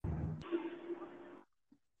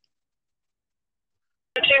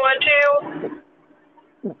3,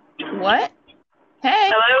 2, 1, 2. What?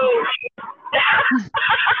 Hey. Hello.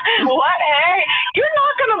 What? Hey, you're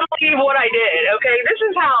not gonna believe what I did. Okay, this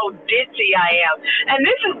is how ditzy I am, and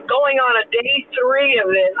this is going on a day 3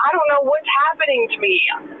 of this. I don't know what's happening to me.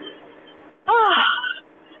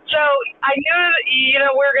 So I knew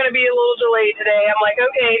that, we're going to be a little delayed today. I'm like,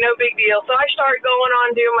 okay, no big deal. So I start going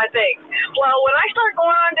on doing my things. Well, when I start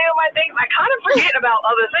going on doing my things, I kind of forget about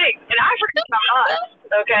other things, and I forget about us,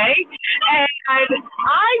 okay? And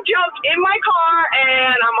I jumped in my car,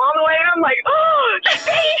 and I'm on the way, and I'm like, oh,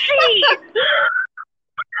 Stacy!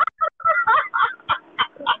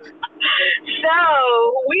 So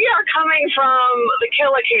we are coming from the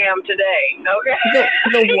Killicam today, okay?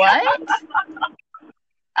 The what?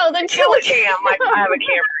 Oh, the Killicam. I have a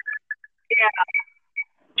Camry. Yeah,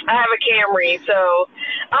 I have a Camry. So,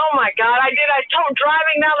 oh my God, I told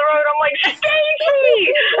driving down the road, I'm like,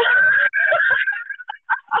 Stacy!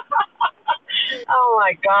 Oh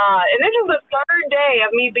my God. And this is the 3rd day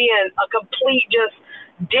of me being a complete just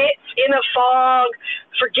ditz in a fog,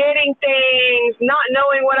 forgetting things, not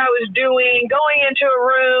knowing what I was doing, going into a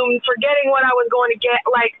room, forgetting what I was going to get.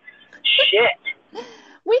 Like, shit.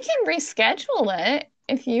 We can reschedule it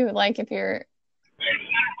if you're.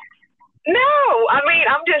 No, I mean,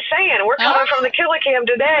 I'm just saying, we're coming from the Killicam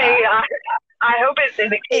today. I hope it's in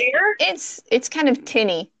the clear. It's kind of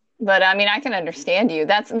tinny, but I mean, I can understand you.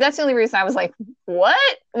 That's the only reason I was like,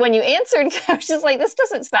 what? When you answered, I was just like, this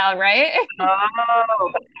doesn't sound right.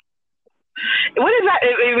 Oh. What is that?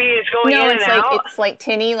 I mean, it's going in and out? It's like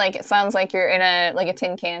tinny, like it sounds like you're in a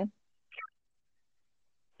tin can.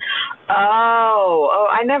 Oh,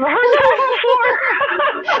 I never heard that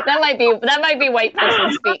before. that might be white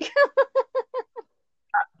person speak.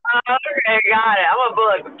 Okay, got it. I'm a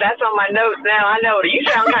book. That's on my notes now. I know it. You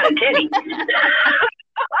sound kind of tinny.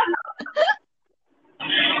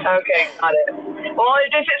 Okay, got it. Well,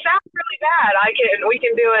 it sounds really bad. We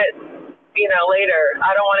can do it, later.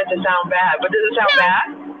 I don't want it to sound bad, but does it sound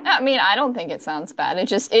bad? I mean, I don't think it sounds bad.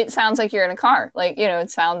 It sounds like you're in a car. Like,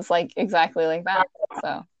 it sounds like exactly like that.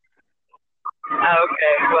 So.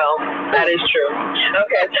 Okay, well, that is true.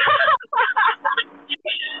 Okay.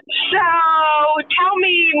 So, tell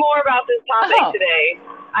me more about this topic today.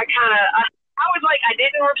 I was like, I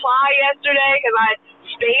didn't reply yesterday because I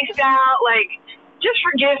spaced out. Like, just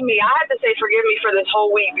forgive me. I have to say forgive me for this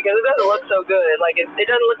whole week because it doesn't look so good. Like, it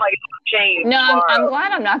doesn't look like it's changed. No, I'm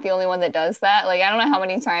glad I'm not the only one that does that. Like, I don't know how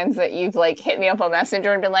many times that you've, like, hit me up on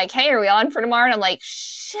Messenger and been like, hey, are we on for tomorrow? And I'm like,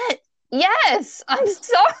 shit, yes, I'm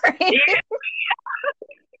sorry. Yeah.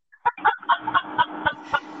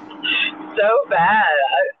 So bad.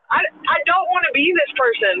 I don't want to be this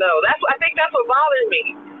person though. I think that's what bothers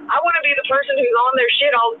me. I want to be the person who's on their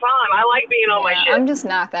shit all the time. I like being on my shit. I'm just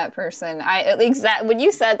not that person. When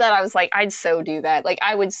you said that, I was like, I'd so do that. Like,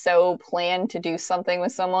 I would so plan to do something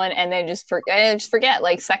with someone and then just forget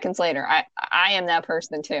like seconds later. I am that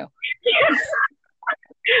person too.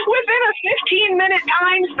 Within a 15-minute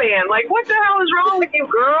time span. Like, what the hell is wrong with you,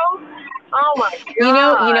 girl? Oh my God. You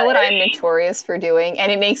know what I'm notorious for doing, and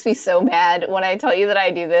it makes me so mad when I tell you that I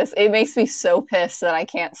do this. It makes me so pissed that I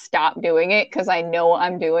can't stop doing it because I know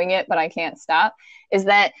I'm doing it, but I can't stop. Is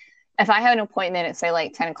that if I have an appointment at say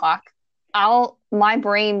like 10 o'clock, my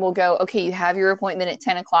brain will go, okay, you have your appointment at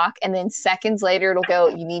 10 o'clock, and then seconds later it'll go,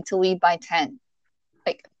 you need to leave by 10.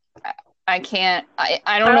 Like, I can't.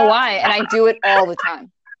 I don't know why, and I do it all the time.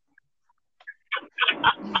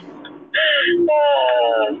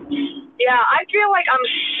 Yeah, I feel like I'm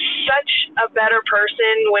such a better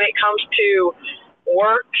person when it comes to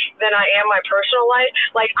work than I am my personal life.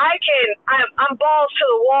 Like, I'm balls to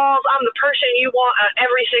the walls. I'm the person you want on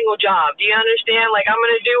every single job. Do you understand? Like, I'm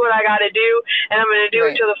going to do what I got to do, and I'm going to do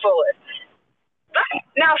it to the fullest.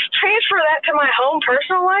 Now, transfer that to my home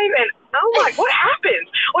personal life, and I'm like, what happens?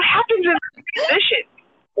 What happens in this position?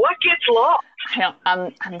 What gets lost?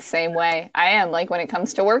 I'm the same way. I am, like, when it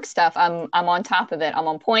comes to work stuff, I'm on top of it. I'm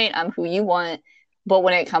on point. I'm who you want. But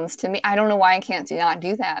when it comes to me, I don't know why I can't not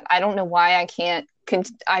do that. I don't know why I can't.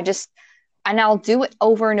 And I'll do it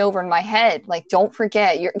over and over in my head. Like, don't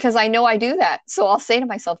forget because I know I do that. So I'll say to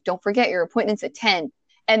myself, don't forget your appointment's at 10.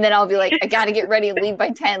 And then I'll be like, I got to get ready and leave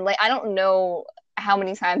by 10. Like, I don't know how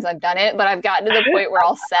many times I've done it, but I've gotten to the point where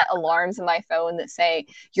I'll set alarms in my phone that say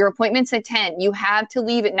your appointment's at 10. You have to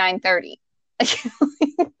leave at 9:30.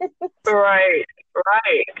 Right.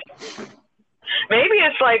 Maybe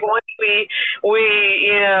it's like once we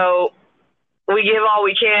give all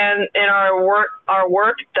we can in our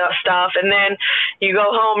work stuff, and then you go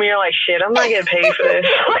home and you're like, shit, I'm not getting paid for this.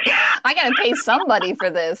 I gotta pay somebody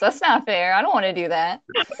for this. That's not fair. I don't want to do that.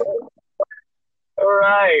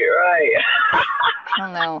 Right. I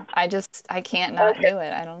don't know. I can't not do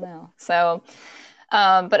it. I don't know. So,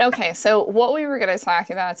 but okay. So what we were going to talk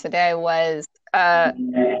about today was,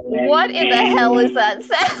 what in the hell is that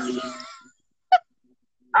sound?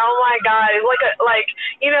 Oh my God! It's like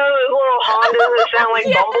those little Hondas that sound like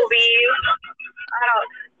Yes. bumblebees. I don't.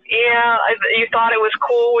 Yeah, you thought it was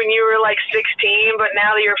cool when you were like 16, but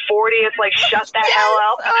now that you're 40, it's like shut the hell Yes.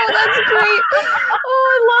 up. Oh, that's great. Oh,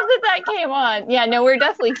 I love that that came on. Yeah, no, we're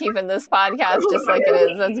definitely keeping this podcast just like it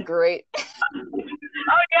is. That's great.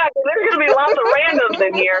 Oh yeah, 'cause there's gonna be lots of randoms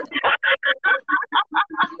in here.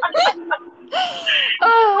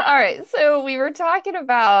 Oh, all right. So we were talking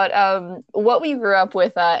about what we grew up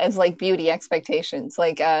with as like beauty expectations,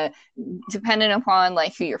 like dependent upon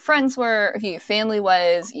like who your friends were, who your family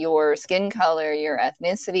was, your skin color, your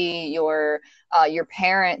ethnicity, your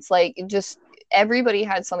parents, like just everybody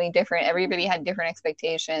had something different. Everybody had different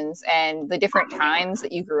expectations, and the different times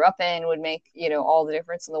that you grew up in would make, all the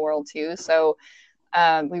difference in the world too. So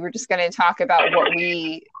we were just going to talk about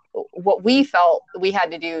what we felt we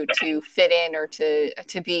had to do to fit in or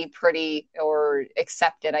to be pretty or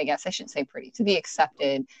accepted. I guess I shouldn't say pretty, to be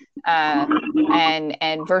accepted,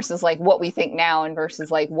 and versus like what we think now and versus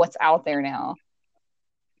like what's out there now.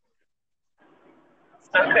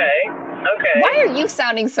 Okay. Why are you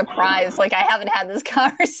sounding surprised like I haven't had this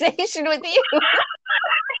conversation with you?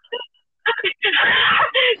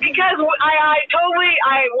 Because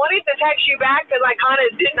I wanted to text you back because I kind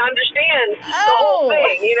of didn't understand the whole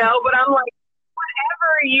thing, but I'm like,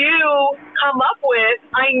 whatever you come up with,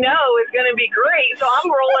 I know is going to be great, so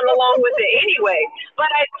I'm rolling along with it anyway.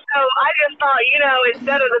 But I just thought,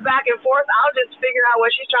 instead of the back and forth, I'll just figure out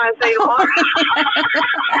what she's trying to say tomorrow.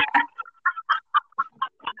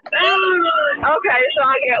 Okay, so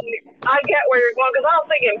I get where you're going, because I was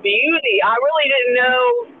thinking beauty. I really didn't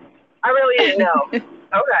know.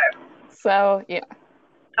 Okay. So yeah.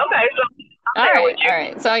 Okay, so all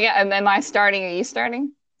right. So am I starting? Are you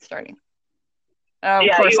starting? Starting. Of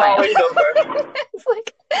yeah, course you always go first. It's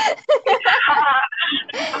like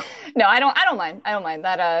no, I don't mind. I don't mind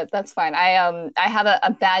that. That's fine. I have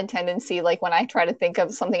a bad tendency, like when I try to think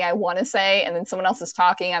of something I want to say, and then someone else is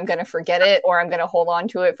talking, I'm gonna forget it, or I'm gonna hold on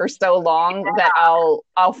to it for so long that I'll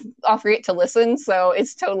forget to listen. So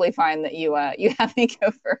it's totally fine that you have me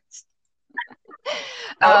go first.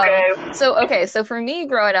 Okay. So for me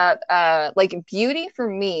growing up, like beauty for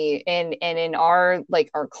me and in our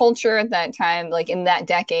culture at that time, like in that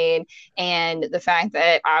decade, and the fact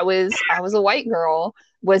that I was a white girl,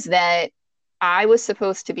 was that I was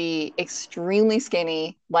supposed to be extremely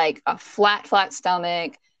skinny, like a flat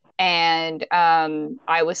stomach, and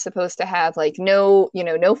I was supposed to have like no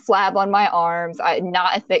flab on my arms.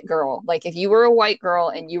 Not a thick girl. Like if you were a white girl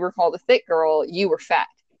and you were called a thick girl, you were fat.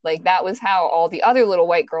 Like that was how all the other little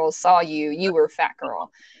white girls saw you. You were a fat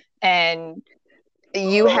girl. And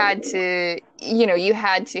you had to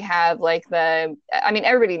have like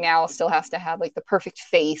everybody now still has to have like the perfect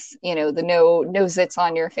face, the no zits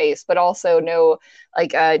on your face, but also no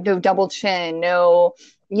double chin, no,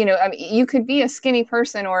 you could be a skinny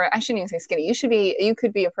person, or I shouldn't even say skinny. You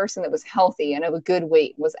could be a person that was healthy and of a good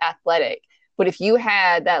weight, was athletic. But if you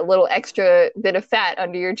had that little extra bit of fat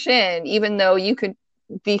under your chin, even though you could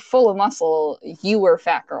be full of muscle, you were a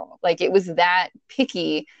fat girl. Like it was that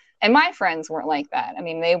picky. And my friends weren't like that. I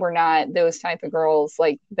mean, they were not those type of girls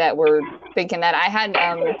like that were thinking that. I had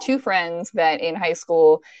two friends that in high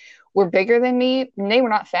school were bigger than me, and they were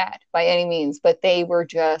not fat by any means, but they were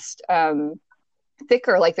just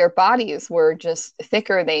thicker. Like their bodies were just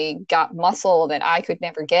thicker. They got muscle that I could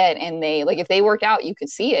never get. And they, like, if they worked out, you could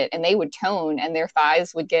see it, and they would tone, and their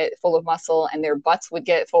thighs would get full of muscle, and their butts would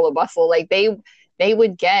get full of muscle. Like they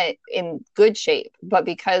would get in good shape, but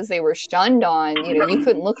because they were shunned on, you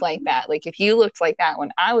couldn't look like that. Like if you looked like that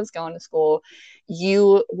when I was going to school,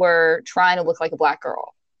 you were trying to look like a black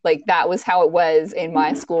girl. Like that was how it was in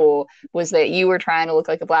my school, was that you were trying to look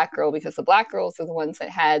like a black girl, because the black girls are the ones that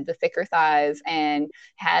had the thicker thighs and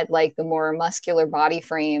had like the more muscular body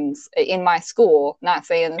frames in my school. Not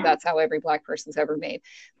saying that that's how every black person's ever made,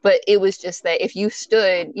 but it was just that if you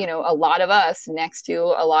stood, a lot of us next to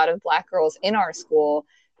a lot of black girls in our school,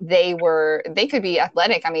 they could be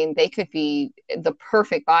athletic. I mean, they could be the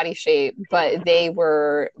perfect body shape, but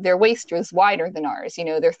their waist was wider than ours.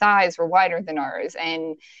 Their thighs were wider than ours,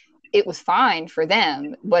 and it was fine for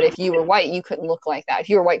them. But if you were white, you couldn't look like that. If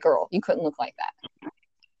you were a white girl, you couldn't look like that.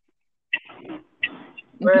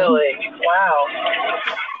 Really? Wow.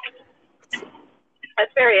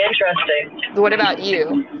 That's very interesting. What about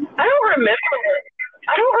you? I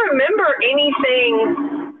don't remember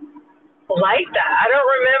anything like that. I don't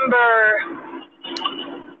remember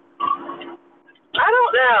I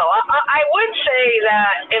don't know. I would say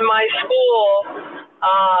that in my school,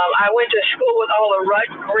 I went to school with all the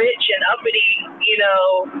rich and uppity,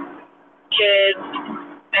 kids.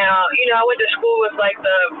 I went to school with like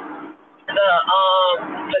the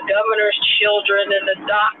governor's children and the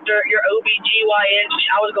doctor, your OBGYN.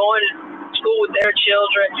 I was going to school with their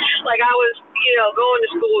children. Like I was, going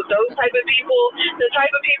to school with those type of people. The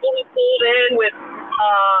type of people who pulled in with,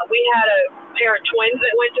 we had a pair of twins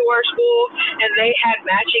that went to our school and they had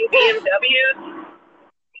matching BMWs.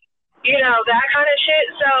 That kind of shit.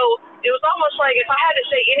 So it was almost like if I had to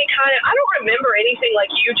say any kind of, I don't remember anything like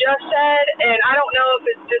you just said, and I don't know if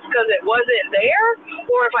it's just because it wasn't there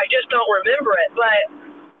or if I just don't remember it, but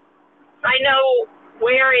I know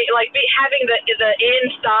wearing, like having the in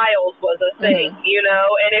styles was a thing,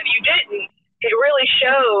 and if you didn't, it really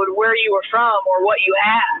showed where you were from or what you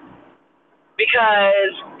had.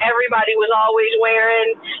 Because everybody was always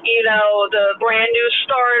wearing, the brand new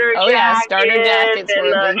starter jackets. Oh, yeah, starter jackets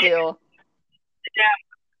were a big deal. Yeah,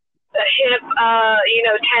 the hip,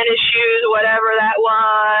 tennis shoes, whatever that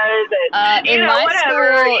was. And, in my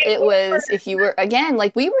school, it was, if you were, again,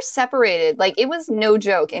 like we were separated. Like it was no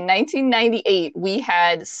joke. In 1998, we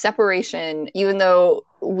had separation, even though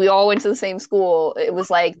we all went to the same school. It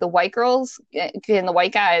was like the white girls and the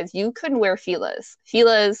white guys, you couldn't wear Fila's.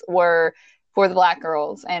 Fila's were for the black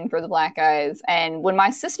girls and for the black guys. And when my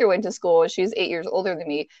sister went to school, she was 8 years older than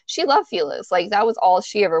me. She loved Fila's. Like that was all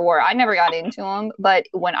she ever wore. I never got into them. But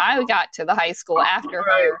when I got to the high school after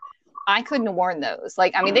her, I couldn't have worn those.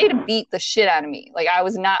 Like, I mean, they'd beat the shit out of me. Like I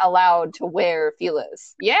was not allowed to wear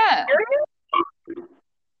Fila's. Yeah.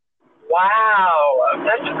 Wow.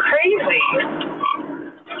 That's crazy.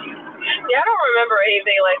 Yeah, I don't remember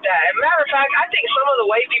anything like that. As a matter of fact, I think some of the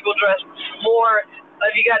white people dress more,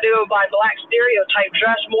 if you got to go by black stereotype,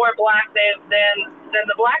 dress more black than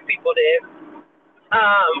the black people did.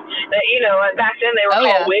 Back then they were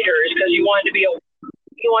called wiggers because you wanted to be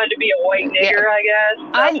a white nigger, I guess.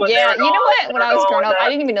 You know what? When I was growing up, I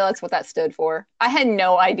didn't even know that's what that stood for. I had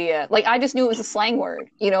no idea. Like I just knew it was a slang word.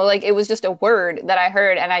 Like it was just a word that I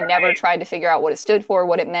heard, and I never tried to figure out what it stood for,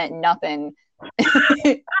 what it meant, nothing.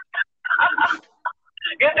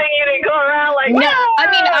 Good thing you didn't go around like, no, I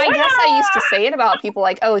mean, I guess I used to say it about people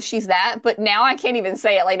like, oh, she's that, but now I can't even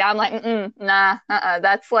say it. Like now I'm like, nah,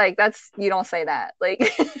 that's, you don't say that. Like,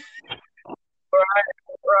 right.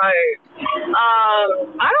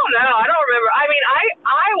 I don't know. I don't remember. I mean,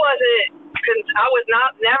 I was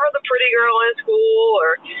never the pretty girl in school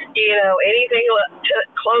or, anything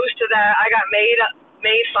close to that. I got made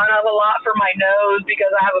fun of a lot for my nose because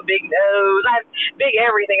I have a big nose. I have big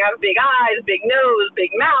everything. I have big eyes, big nose, big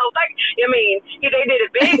mouth. They did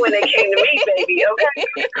it big when they came to me, baby,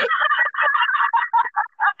 okay?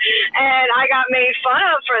 And I got made fun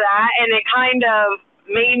of for that, and it kind of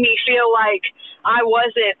made me feel like I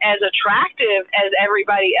wasn't as attractive as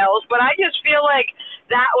everybody else, but I just feel like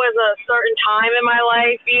that was a certain time in my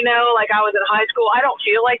life, like I was in high school. I don't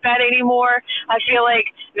feel like that anymore. I feel like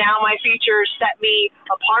now my features set me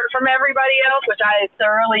apart from everybody else, which I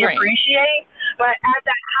thoroughly appreciate. But at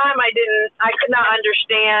that time, I could not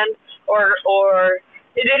understand or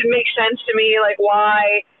it didn't make sense to me, like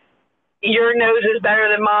why your nose is better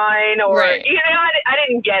than mine or, I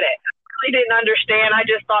didn't get it. I didn't understand. I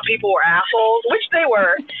just thought people were assholes, which they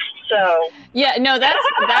were. So yeah, no, that's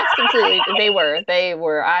completely. They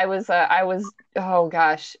were. I was. Oh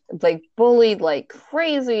gosh, like bullied like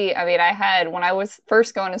crazy. I mean, when I was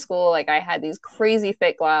first going to school, like I had these crazy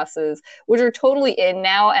thick glasses, which are totally in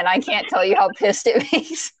now, and I can't tell you how pissed it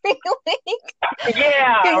makes me.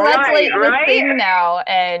 Yeah, because that's like the thing now,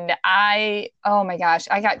 and oh my gosh,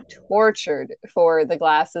 I got tortured for the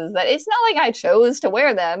glasses. That it's not like I chose to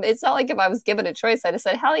wear them. It's not like if I was given a choice, I just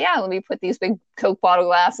said, hell yeah, let me put these big Coke bottle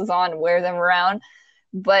glasses on and wear them around.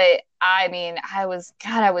 But I mean, I was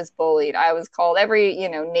bullied. I was called every,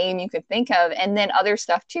 name you could think of. And then other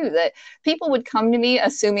stuff too, that people would come to me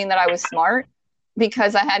assuming that I was smart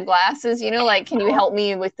because I had glasses, like, can you help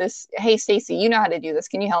me with this? Hey, Stacy, you know how to do this.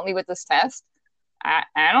 Can you help me with this test? I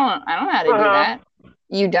don't know how to do that.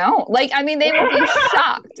 You don't? Like, I mean, they would be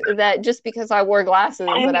shocked that just because I wore glasses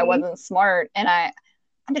that I wasn't smart. And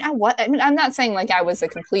I'm not saying like I was a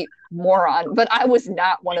complete moron, but I was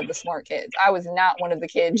not one of the smart kids. I was not one of the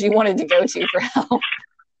kids you wanted to go to for help.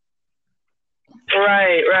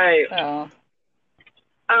 Right. So.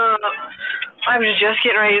 I was just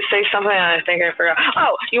getting ready to say something and I think I forgot.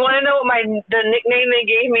 Oh, you want to know what the nickname they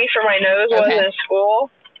gave me for my nose was in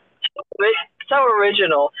school? So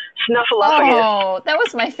original. Snuffleupagus. Oh, that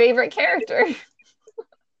was my favorite character.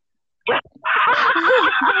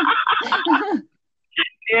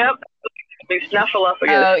 Yep. We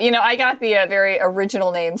Snuffleupagus. I got the very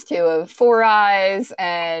original names too of Four Eyes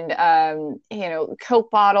and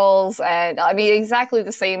Coke bottles, and I mean exactly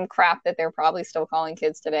the same crap that they're probably still calling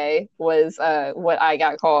kids today was what I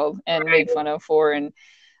got called and Right. made fun of for. And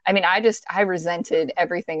I mean, I resented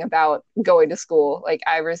everything about going to school. Like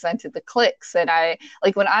I resented the cliques, and I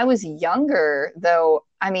like when I was younger, though.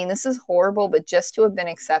 I mean, this is horrible, but just to have been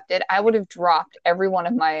accepted, I would have dropped every one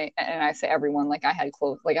of my, and I say everyone, like I had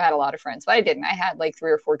close, like I had a lot of friends, but I didn't. I had like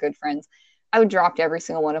three or four good friends. I would drop every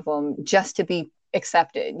single one of them just to be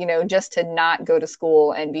accepted, just to not go to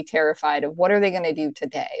school and be terrified of what are they going to do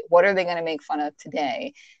today? What are they going to make fun of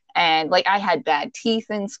today? And like I had bad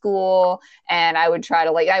teeth in school, and I would try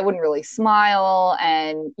to like I wouldn't really smile,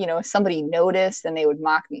 and if somebody noticed, then they would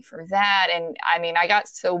mock me for that. And I mean, I got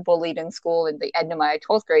so bullied in school at the end of my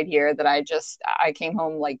 12th grade year that I came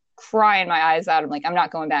home like crying my eyes out. I'm like, I'm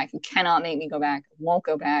not going back. You cannot make me go back. I won't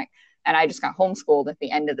go back. And I just got homeschooled at the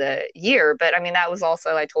end of the year. But I mean, that was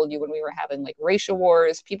also, I told you, when we were having like racial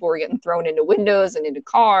wars, people were getting thrown into windows and into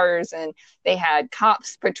cars, and they had Wow.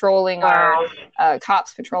 cops patrolling our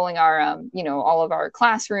all of our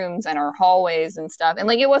classrooms and our hallways and stuff. And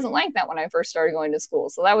like it wasn't like that when I first started going to school.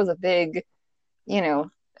 So that was a big, that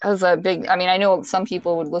was a big, I mean, I know some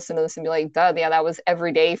people would listen to this and be like, duh, yeah, that was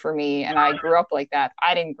every day for me. And I grew up like that.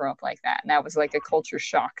 I didn't grow up like that. And that was like a culture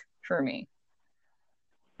shock for me.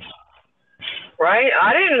 Right?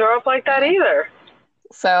 I didn't grow up like that either.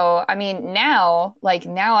 So, I mean, now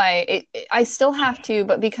I still have to,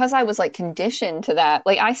 but because I was like conditioned to that,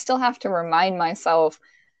 like I still have to remind myself,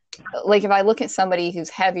 like if I look at somebody who's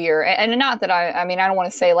heavier, and not that I mean, I don't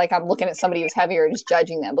want to say like I'm looking at somebody who's heavier and just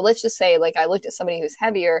judging them, but let's just say like I looked at somebody who's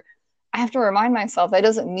heavier, I have to remind myself that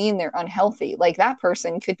doesn't mean they're unhealthy. Like that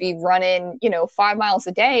person could be running, 5 miles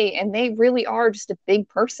a day and they really are just a big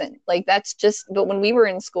person. Like that's just, but when we were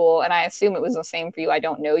in school, and I assume it was the same for you, I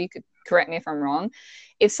don't know, you could correct me if I'm wrong.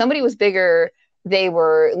 If somebody was bigger, they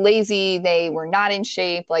were lazy, they were not in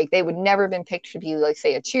shape, like they would never have been picked to be like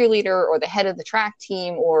say a cheerleader or the head of the track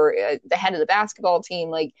team or the head of the basketball team.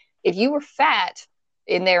 Like if you were fat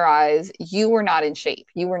in their eyes, you were not in shape,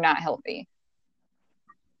 you were not healthy.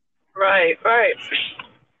 Right, right.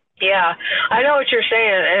 Yeah, I know what you're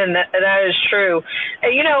saying, and that is true.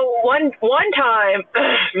 And, one time,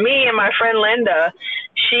 me and my friend Linda,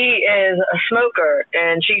 she is a smoker,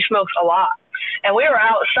 and she smokes a lot. And we were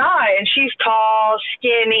outside, and she's tall,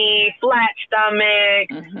 skinny, flat stomach.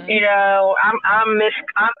 Mm-hmm.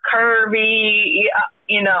 I'm curvy.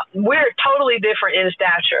 We're totally different in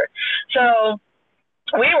stature. So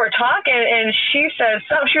we were talking, and she said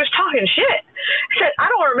something. She was talking shit. I said, I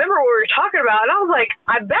don't remember what we were talking about. And I was like,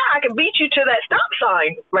 I bet I could beat you to that stop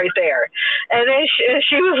sign right there. And then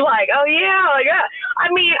she was like, oh, yeah. Like, yeah.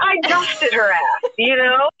 I mean, I dusted her ass.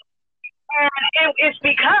 And it's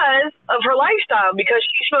because of her lifestyle, because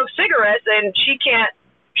she smokes cigarettes and she can't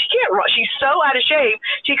run. She's so out of shape,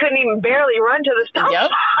 she couldn't even barely run to the stop Yep.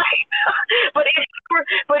 sign.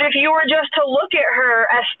 But if you were just to look at her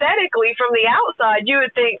aesthetically from the outside, you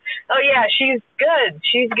would think, oh yeah, she's good.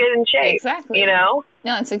 She's good in shape. Exactly. No,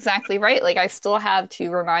 it's exactly right. Like I still have to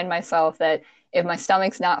remind myself that if my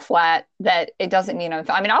stomach's not flat, that it doesn't mean I'm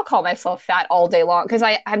fat. I mean, I'll call myself fat all day long because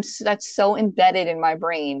I'm that's so embedded in my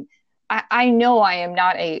brain. I know I am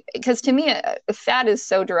not because to me, fat is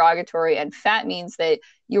so derogatory, and fat means that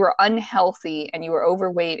you are unhealthy and you are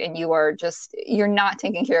overweight and you're not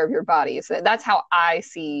taking care of your body. So that's how I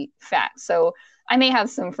see fat. So I may have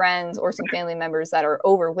some friends or some family members that are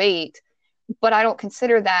overweight, but I don't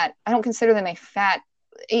consider them a fat.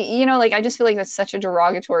 Like I just feel like that's such a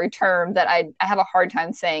derogatory term that I have a hard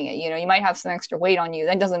time saying it. You might have some extra weight on you.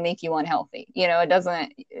 That doesn't make you unhealthy. It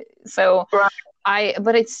doesn't. So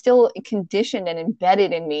but it's still conditioned and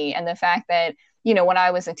embedded in me. And the fact that, when I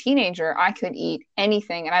was a teenager, I could eat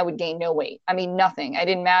anything and I would gain no weight. I mean, nothing. It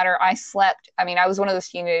didn't matter. I slept. I mean, I was one of those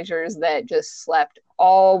teenagers that just slept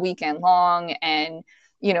all weekend long and,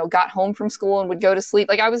 got home from school and would go to sleep.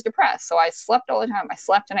 Like I was depressed. So I slept all the time. I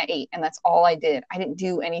slept and I ate, and that's all I did. I didn't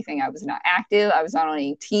do anything. I was not active. I was not on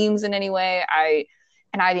any teams in any way.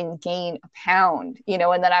 And I didn't gain a pound, and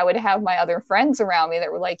then I would have my other friends around me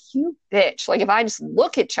that were like, you bitch. Like if I just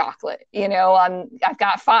look at chocolate, I've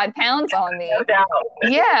got 5 pounds on me. No doubt.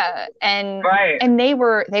 Yeah. And, right. And they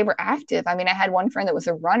were active. I mean, I had one friend that was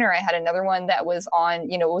a runner. I had another one that was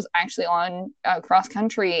was actually on cross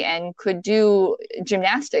country and could do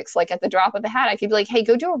gymnastics. Like at the drop of a hat, I could be like, hey,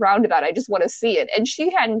 go do a roundabout. I just want to see it. And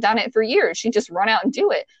she hadn't done it for years. She'd just run out and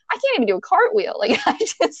do it. I can't even do a cartwheel. Like I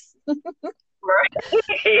just... Right.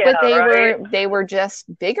 Yeah, but they were just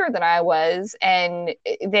bigger than I was, and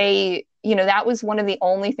they that was one of the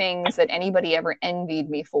only things that anybody ever envied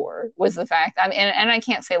me for, was the fact, I mean, and I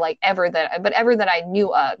can't say like ever that I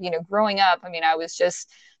knew of, growing up. I mean, I was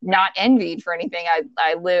just not envied for anything. I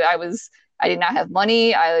did not have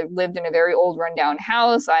money. I lived in a very old rundown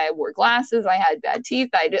house. I wore glasses. I had bad teeth.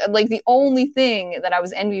 Like the only thing that I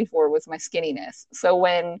was envied for was my skinniness.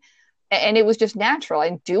 And it was just natural. I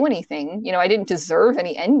didn't do anything. I didn't deserve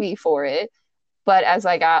any envy for it. But as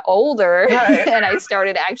I got older Right. and I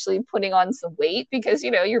started actually putting on some weight, because,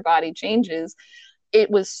 your body changes, it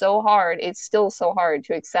was so hard. It's still so hard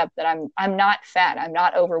to accept that I'm not fat. I'm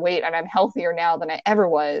not overweight, and I'm healthier now than I ever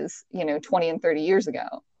was, 20 and 30 years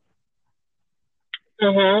ago.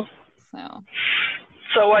 Mm-hmm.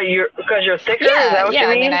 So what, because you're thicker? Yeah, is that what you mean?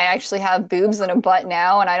 I mean, I actually have boobs and a butt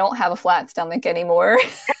now, and I don't have a flat stomach anymore.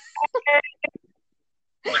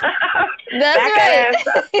 That's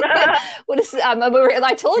right. What is?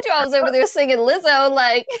 I told you I was over there singing Lizzo,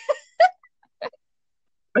 like.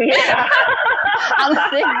 Yeah. I'm a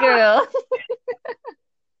thick girl.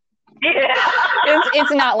 Yeah.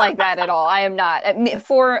 It's not like that at all. I am not.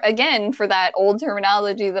 For that old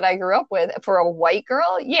terminology that I grew up with, for a white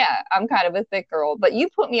girl, yeah, I'm kind of a thick girl. But you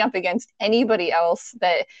put me up against anybody else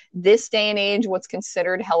that this day and age, what's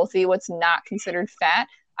considered healthy, what's not considered fat,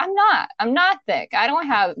 I'm not thick. I don't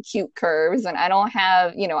have cute curves, and I don't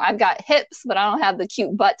have, I've got hips, but I don't have the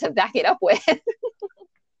cute butt to back it up with.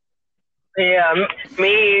 Yeah,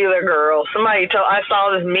 me either, girl. I saw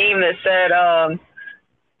this meme that said,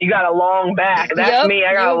 you got a long back. That's me.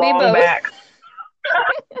 I got a long back.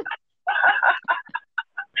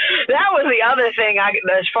 That was the other thing,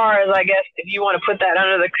 as far as, I guess, if you want to put that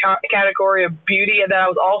under the category of beauty, that I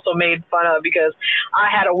was also made fun of because I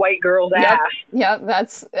had a white girl's ass. Yep,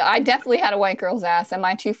 I definitely had a white girl's ass, and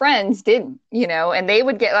my two friends didn't, and they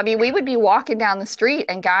would we would be walking down the street,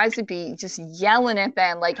 and guys would be just yelling at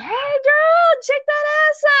them, like, hey, girl, check that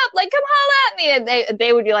ass up, like, come holla at me, and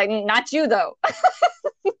they would be like, not you, though.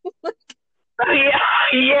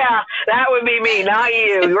 Yeah, that would be me, not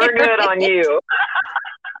you. We're good on you.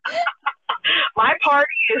 My party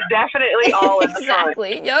is definitely all in the front.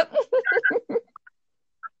 Exactly. Yep.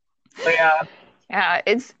 Yeah,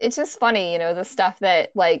 it's just funny, the stuff that,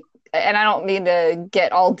 like, and I don't mean to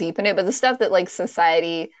get all deep in it, but the stuff that, like,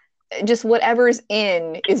 society, just whatever's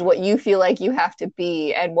in is what you feel like you have to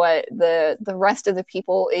be, and what the rest of the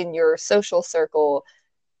people in your social circle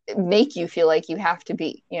make you feel like you have to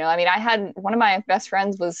be. I mean, I had one of my best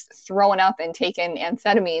friends was throwing up and taking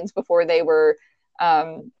amphetamines before they were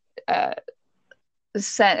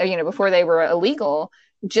before they were illegal,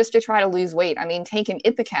 just to try to lose weight. I mean, taking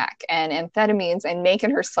Ipecac and amphetamines and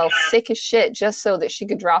making herself sick as shit just so that she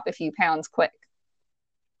could drop a few pounds quick.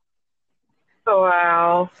 Oh,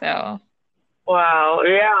 wow. Wow,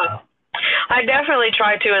 yeah. I definitely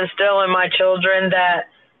try to instill in my children that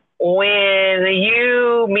when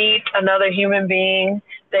you meet another human being,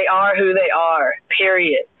 they are who they are,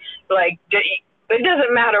 period. Like, it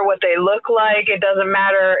doesn't matter what they look like. It doesn't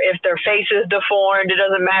matter if their face is deformed. It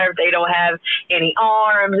doesn't matter if they don't have any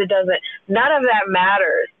arms. None of that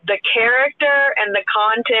matters. The character and the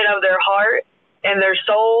content of their heart and their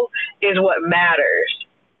soul is what matters.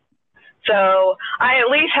 So I at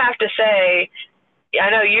least have to say, I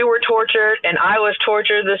know you were tortured and I was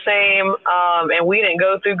tortured the same, and we didn't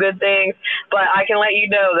go through good things, but I can let you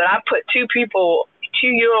know that I put two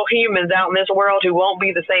little humans out in this world who won't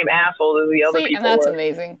be the same assholes as the other people. And that's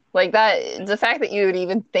amazing. Like, that, the fact that you would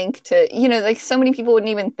even think to, like, so many people wouldn't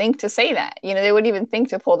even think to say that. They wouldn't even think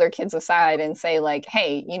to pull their kids aside and say, like,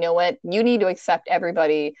 hey, you know what? You need to accept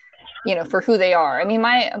everybody, for who they are. I mean,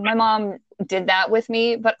 my mom did that with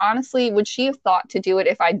me, but honestly, would she have thought to do it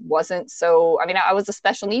if I wasn't so, I mean, I was a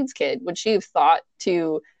special needs kid. Would she have thought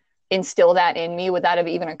to instill that in me? Would that have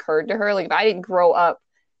even occurred to her? Like, if I didn't grow up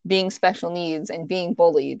being special needs and being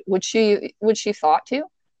bullied, would she thought to,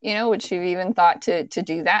 would she have even thought to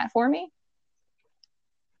do that for me?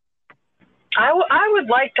 I would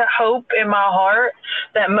like to hope in my heart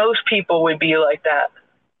that most people would be like that.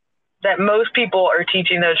 That most people are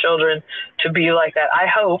teaching their children to be like that. I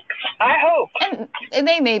hope. And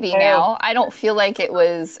they may be now. I don't feel like it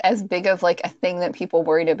was as big of, like, a thing that people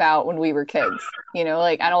worried about when we were kids.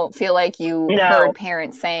 Like, I don't feel like you heard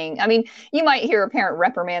parents saying, I mean, you might hear a parent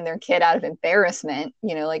reprimand their kid out of embarrassment,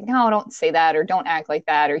 like, no, don't say that, or don't act like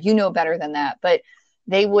that, or you know better than that. But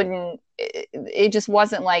they wouldn't, it just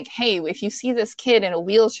wasn't like, hey, if you see this kid in a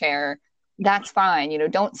wheelchair, that's fine.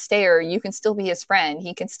 Don't stare. You can still be his friend.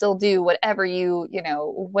 He can still do whatever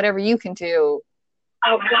whatever you can do.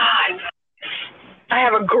 Oh, God. I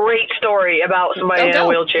have a great story about somebody in a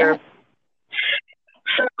wheelchair. Yeah.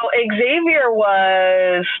 So Xavier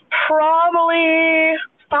was probably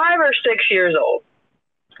 5 or 6 years old.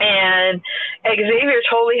 And Xavier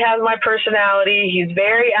totally has my personality. He's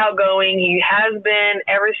very outgoing. He has been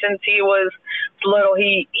ever since he was little.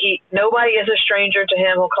 He nobody is a stranger to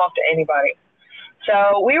him. He'll talk to anybody.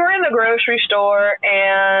 So we were in the grocery store,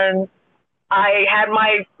 and I had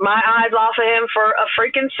my eyes off of him for a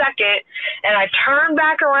freaking second, and I turned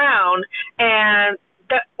back around, and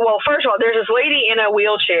well, first of all, there's this lady in a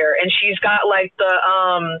wheelchair, and she's got like the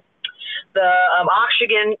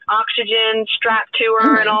oxygen strapped to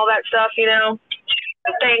her and all that stuff, the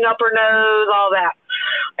thing up her nose, all that.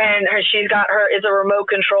 And she's got it's a remote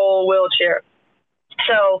control wheelchair.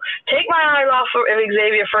 So take my eyes off of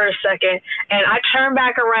Xavier for a second, and I turn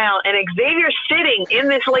back around, and Xavier's sitting in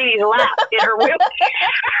this lady's lap in her wheelchair.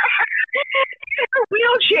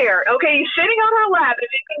 Okay, he's sitting on her lap. If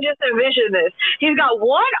you can just envision this, he's got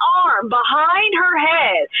one arm behind her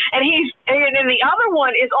head, and then the other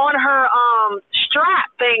one is on her strap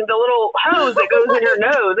thing, the little hose that goes in her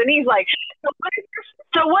nose, and he's like,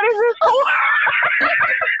 "So what is this for?"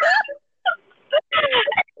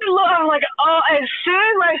 I'm like, as soon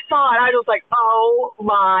as I saw it, I was like, oh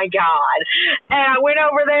my God. And I went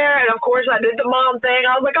over there, and of course I did the mom thing.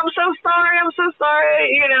 I was like, I'm so sorry, and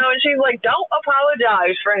she's like, don't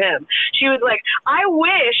apologize for him. She was like, I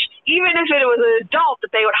wish, even if it was an adult,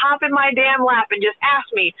 that they would hop in my damn lap and just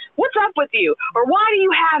ask me, what's up with you? Or why do you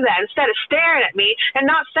have that? Instead of staring at me and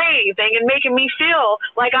not saying anything and making me feel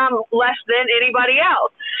like I'm less than anybody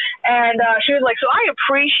else. And she was like, so I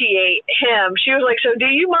appreciate him. She was like, so do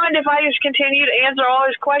you mind if I just continue to answer all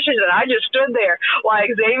his questions? And I just stood there while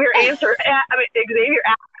Xavier asked her a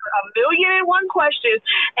 1,000,001 questions,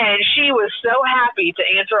 and she was so happy to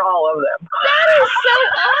answer all of them. That is so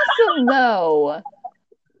awesome, though.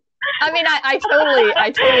 I mean, I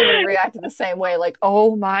totally would react the same way. Like,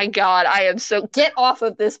 oh my God, get off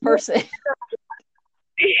of this person.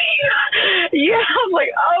 Yeah, I was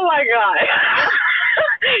like, oh my God.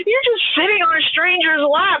 You're just sitting on a stranger's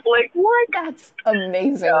lap. Like, what? That's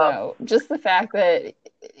amazing, though. Just the fact that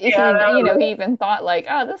he even thought, like,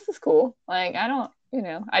 oh, this is cool. Like, I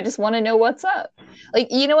just want to know what's up.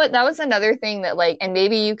 Like, you know what? That was another thing that, like, and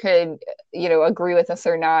maybe you could, agree with us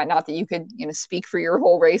or not. Not that you could, speak for your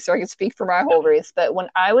whole race, or I could speak for my whole race. But when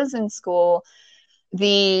I was in school,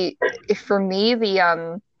 for me,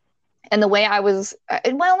 and the way I was,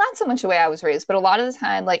 well, not so much the way I was raised, but a lot of the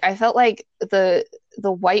time, like, I felt like the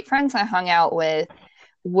white friends I hung out with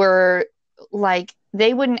were like,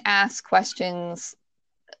 they wouldn't ask questions.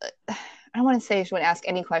 I don't want to say she wouldn't ask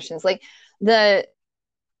any questions. Like, the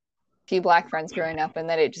few black friends growing up, and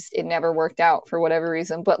that it never worked out for whatever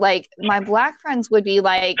reason. But like, my black friends would be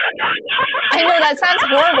like, I know that sounds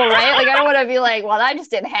horrible, right? Like, I don't want to be like, well, I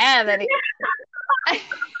just didn't have any. Like,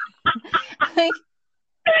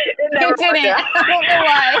 you didn't. I don't know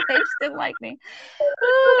why. They just didn't like me.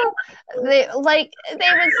 They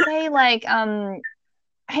would say, like,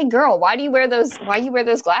 hey girl, why do you wear those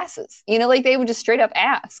glasses? Like, they would just straight up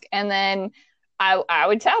ask, and then I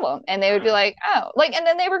would tell them, and they would be like, oh, like, and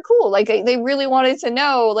then they were cool. Like, they really wanted to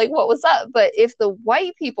know, like, what was up. But if the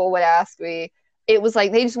white people would ask me, it was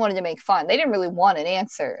like they just wanted to make fun. They didn't really want an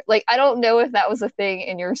answer. Like, I don't know if that was a thing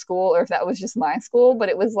in your school or if that was just my school, but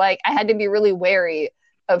it was like I had to be really wary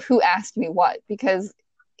of who asked me what, because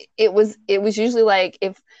it was usually like,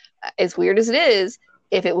 if, as weird as it is,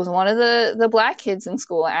 if it was one of the black kids in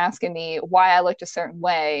school asking me why I looked a certain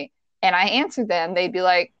way and I answered them, they'd be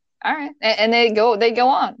like, all right, and they'd go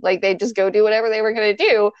on, like, they'd just go do whatever they were going to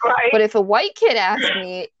do. Right. But if a white kid asked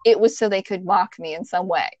me, it was so they could mock me in some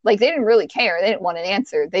way. Like, they didn't really care, they didn't want an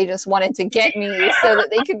answer, they just wanted to get me so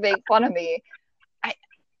that they could make fun of me.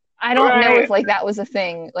 I don't know if, like, that was a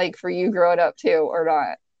thing, like, for you growing up too, or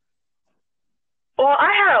not. Well,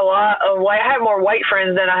 I had more white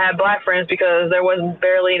friends than I had black friends, because there wasn't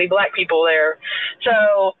barely any black people there.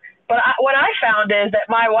 So, but what I found is that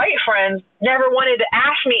my white friends never wanted to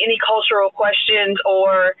ask me any cultural questions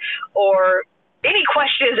or any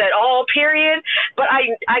questions at all, period. But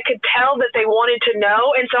I could tell that they wanted to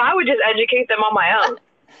know, and so I would just educate them on my own.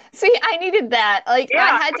 See, I needed that. Like,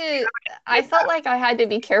 yeah. I felt like I had to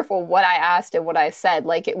be careful what I asked and what I said.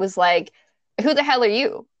 Like, it was like, who the hell are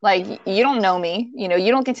you? Like, you don't know me. You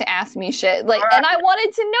don't get to ask me shit. Like, right. And I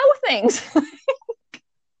wanted to know things.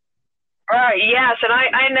 Right. Yes, and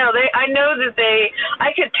I know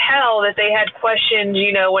I could tell that they had questions,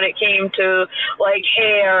 when it came to, like,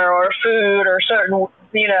 hair or food or certain,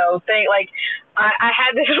 thing. Like, I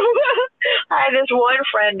had this one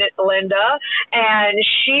friend, Linda, and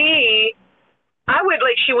she I would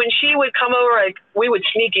like when she would come over, like we would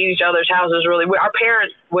sneak in each other's houses. Really, our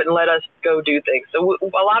parents wouldn't let us go do things. So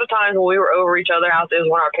a lot of times when we were over each other's houses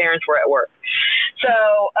when our parents were at work.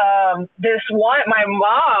 So this one, my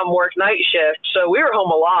mom worked night shift, so we were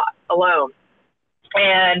home a lot alone.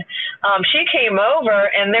 And she came over,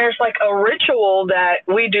 and there's like a ritual that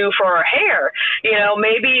we do for our hair. You know,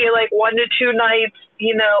 maybe like 1 to 2 nights,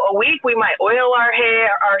 you know, a week we might oil our hair,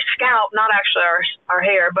 our scalp, not actually our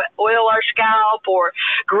hair, but oil our scalp or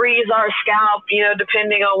grease our scalp, you know,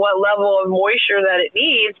 depending on what level of moisture that it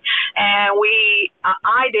needs. And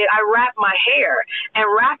I wrap my hair. And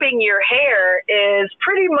wrapping your hair is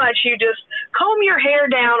pretty much you just comb your hair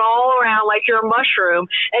down all around like you're a mushroom,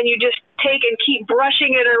 and you just take and keep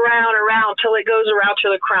brushing it around till it goes around to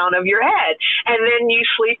the crown of your head. And then you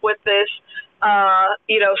sleep with this,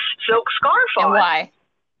 you know, silk scarf on. And why?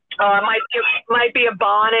 Might be a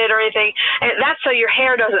bonnet or anything, and that's so your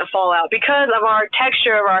hair doesn't fall out because of our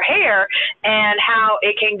texture of our hair and how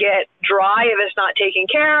it can get dry if it's not taken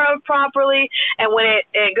care of properly. And when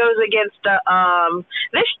it goes against the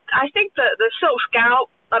I think the silk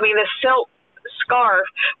scarf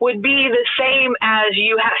would be the same as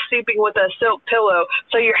you sleeping with a silk pillow,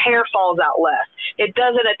 so your hair falls out less. It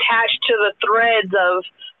doesn't attach to the threads of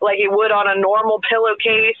like it would on a normal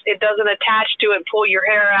pillowcase. It doesn't attach to it, pull your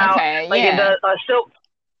hair out like it does a silk.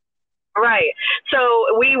 Right.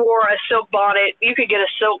 So we wore a silk bonnet. You could get a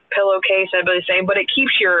silk pillowcase, I'd be the same, but it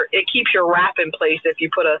keeps your wrap in place if you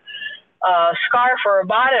put a scarf or a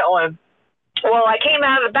bonnet on. Well, I came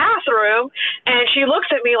out of the bathroom, and she looks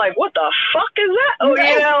at me like, what the fuck is that? Oh,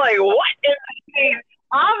 you know, like, what is that?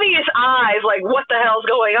 Obvious eyes, like, what the hell's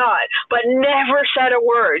going on? But never said a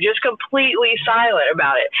word, just completely silent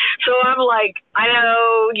about it. So I'm like, I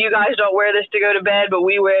know you guys don't wear this to go to bed, but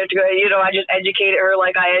we wear it to go, you know, I just educated her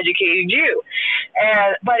like I educated you.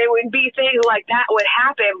 But it would be things like that would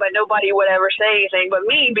happen, but nobody would ever say anything. But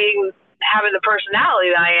me having the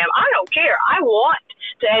personality that I am, I don't care. I want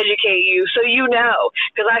to educate you so you know,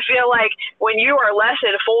 because I feel like when you are less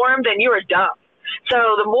informed, then you are dumb. So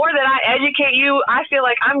the more that I educate you, I feel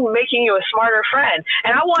like I'm making you a smarter friend.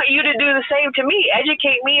 And I want you to do the same to me.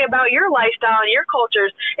 Educate me about your lifestyle and your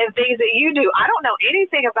cultures and things that you do. I don't know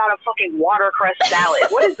anything about a fucking watercress salad.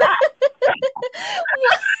 What is that?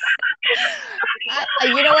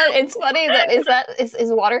 You know what? It's funny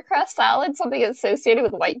is watercress salad something associated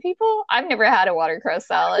with white people? I've never had a watercress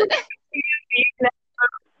salad.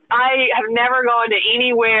 I have never gone to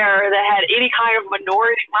anywhere that had any kind of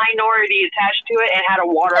minority attached to it and had a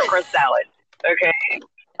watercress salad. Okay,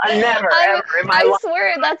 I never ever in my life. I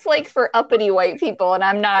swear that's like for uppity white people, and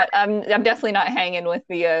I'm definitely not hanging with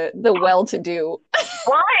the well-to-do.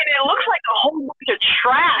 Right, it looks like a whole bunch of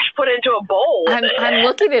trash put into a bowl. I'm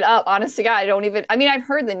looking it up. Honest to God, I've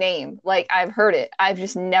heard the name, like I've heard it. I've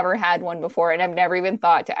just never had one before, and I've never even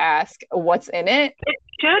thought to ask what's in it. It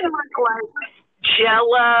should look like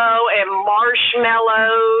Jello and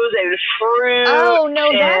marshmallows and fruit. Oh no,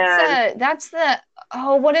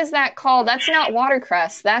 what is that called? That's not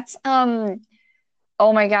watercress. That's oh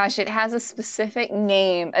my gosh, it has a specific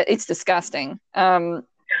name. It's disgusting. I was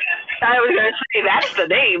gonna say that's the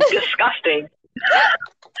name, disgusting.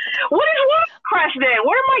 What is watercress then?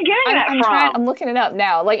 Where am I getting that from? I'm looking it up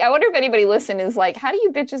now. Like, I wonder if anybody listening is like, how do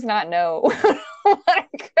you bitches not know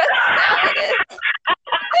watercress salad is?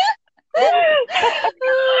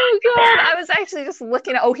 Oh God, I was actually just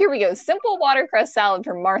looking at, here we go, simple watercress salad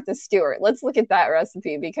from Martha Stewart. Let's look at that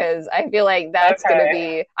recipe because I feel like that's going to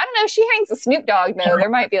be, I don't know, she hangs a Snoop Dogg though. There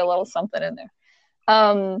might be a little something in there.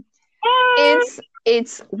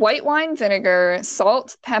 It's white wine vinegar,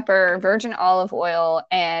 salt, pepper, virgin olive oil,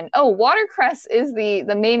 and watercress is the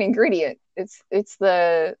main ingredient. It's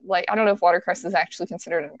the, like, I don't know if watercress is actually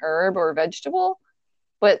considered an herb or a vegetable,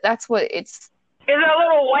 but that's what it's. Is it a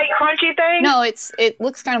little white crunchy thing? No, it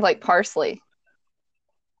looks kind of like parsley.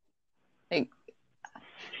 Like,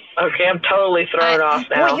 okay, I'm totally thrown off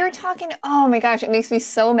now. What you're talking, oh my gosh, it makes me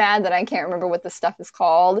so mad that I can't remember what the stuff is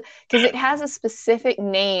called because it has a specific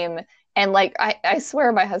name, and like I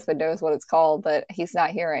swear my husband knows what it's called, but he's not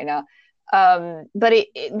here right now. But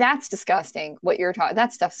that's disgusting. What you're talking,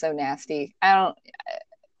 that stuff's so nasty.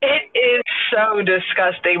 It is so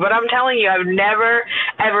disgusting, but I'm telling you, I've never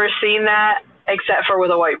ever seen that. Except for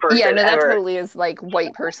with a white person. Yeah, no, that ever. Totally is like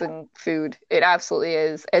white person food. It absolutely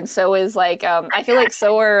is. And so is like, I feel like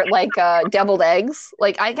so are like deviled eggs.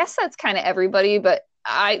 Like, I guess that's kind of everybody, but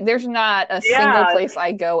there's not a single place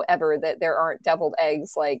I go ever that there aren't deviled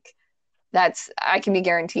eggs. Like, I can be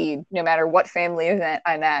guaranteed no matter what family event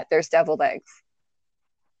I'm at, there's deviled eggs.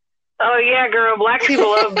 Oh yeah, girl. Black people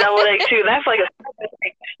love deviled eggs too. That's like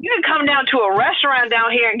you can come down to a restaurant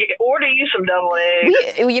down here and order you some deviled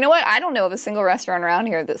eggs. You know what? I don't know of a single restaurant around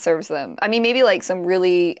here that serves them. I mean, maybe like some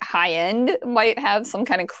really high end might have some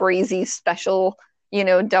kind of crazy special,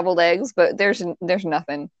 deviled eggs, but there's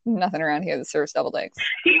nothing around here that serves deviled eggs.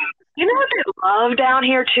 You know what they love down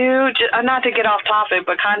here too? Not to get off topic,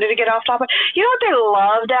 but kind of to get off topic. You know what they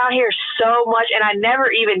love down here so much, and I never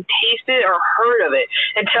even tasted or heard of it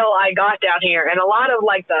until I got down here. And a lot of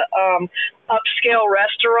like the upscale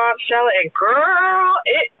restaurants sell it. And girl,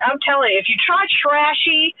 I'm telling you, if you try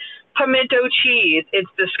trashy pimento cheese, it's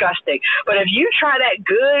disgusting. But if you try that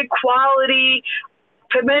good quality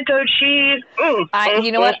pimento cheese.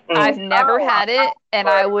 You know what? I've never had it, and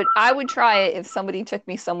I would try it if somebody took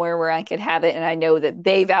me somewhere where I could have it, and I know that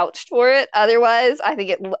they vouched for it. Otherwise, I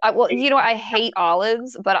think I hate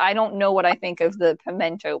olives, but I don't know what I think of the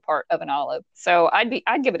pimento part of an olive. So I'd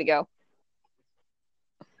give it a go.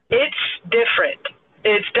 It's different.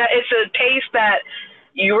 It's a taste that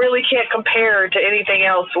you really can't compare to anything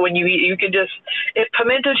else when you eat. You can just,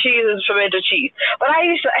 pimento cheese is pimento cheese. But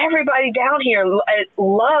everybody down here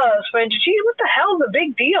loves pimento cheese. What the hell is the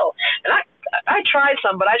big deal? And I tried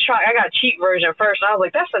some, but I got a cheap version first. And I was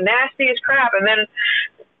like, that's the nastiest crap. And then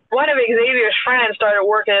one of Xavier's friends started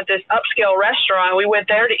working at this upscale restaurant. We went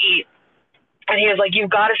there to eat. And he was like, you've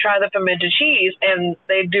got to try the pimento cheese. And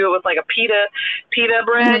they do it with like a pita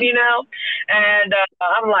bread, And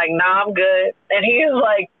I'm like, nah, I'm good. And he was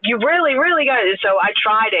like, you really, really got it. So I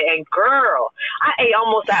tried it. And girl, I ate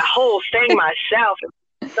almost that whole thing myself.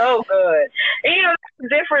 It's so good. And that's the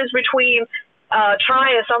difference between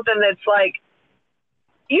trying something that's like,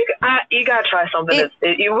 you gotta try something.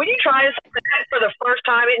 When you try something for the first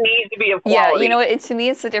time, it needs to be of quality. Yeah, to me,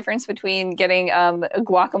 it's the difference between getting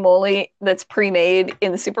guacamole that's pre-made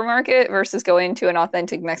in the supermarket versus going to an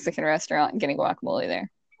authentic Mexican restaurant and getting guacamole there.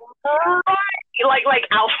 Like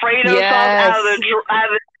Alfredo sauce out of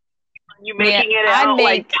the you making it out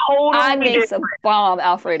like totally I make different. some bomb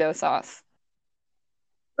Alfredo sauce.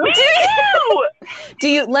 Me too. Do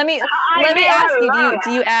you? Let me ask you.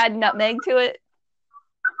 Do you add nutmeg to it?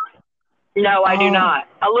 No, I do not.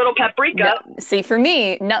 A little paprika. No. See, for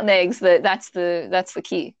me, nutmeg's that's the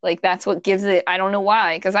key. Like that's what gives it. I don't know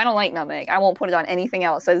why, because I don't like nutmeg. I won't put it on anything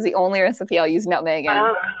else. That's the only recipe I'll use nutmeg in.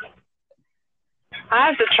 I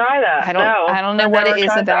have to try that. I don't know what it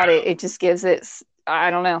is about it. It just gives it. I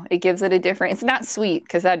don't know. It gives it a different. It's not sweet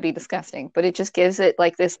because that'd be disgusting, but it just gives it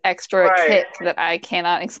like this extra kick that I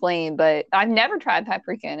cannot explain. But I've never tried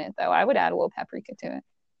paprika in it though. I would add a little paprika to it.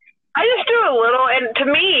 I just do a little, and to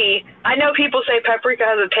me, I know people say paprika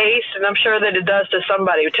has a taste, and I'm sure that it does to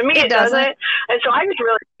somebody. To me, it doesn't, and so I just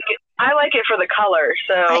really I like it for the color.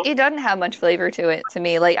 So it doesn't have much flavor to it to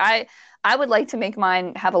me. Like I would like to make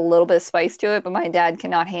mine have a little bit of spice to it, but my dad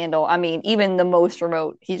cannot handle. I mean, even the most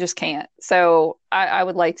remote, he just can't. So I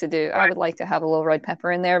would like to do. I would like to have a little red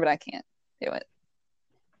pepper in there, but I can't do it.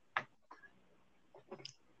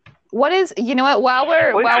 What is, while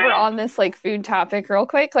we're on this like food topic real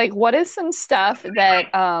quick, like what is some stuff that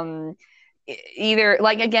either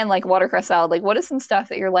like, again, like watercress salad, like what is some stuff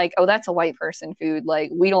that you're like, oh, that's a white person food, like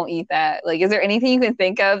we don't eat that? Like is there anything you can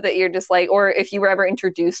think of that you're just like, or if you were ever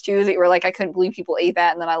introduced to that you were like, I couldn't believe people ate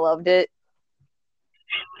that and then I loved it?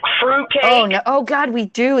 Fruitcake. Oh no! Oh God, we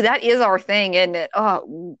do. That is our thing, isn't it?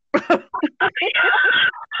 Oh, that's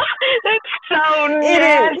so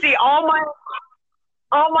nasty.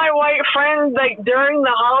 All my white friends, like during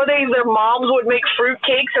the holidays, their moms would make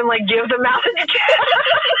fruitcakes and like give them out.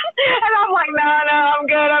 And I'm like, no, I'm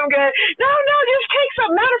good. No, just take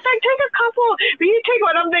some. Matter of fact, take a couple. But you take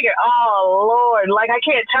one. I'm thinking, oh Lord, like I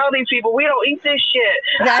can't tell these people we don't eat this shit.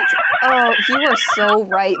 You are so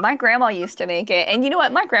right. My grandma used to make it, and you know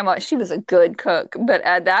what? My grandma, she was a good cook, but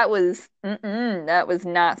that was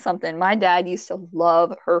not something. My dad used to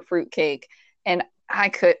love her fruitcake, and I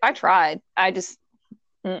tried. I just.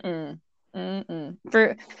 One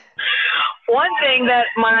thing that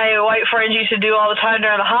my white friends used to do all the time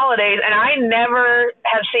during the holidays, and I never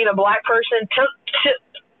have seen a black person till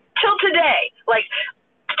today. Like,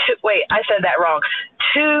 wait, I said that wrong.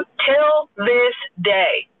 Till this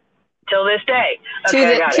day.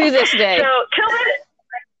 Okay, to this day. So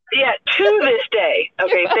to this day.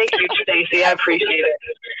 Okay, thank you, Stacey. I appreciate it.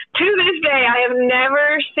 To this day, I have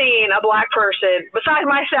never seen a black person, besides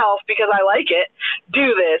myself, because I like it,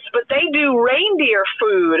 do this. But they do reindeer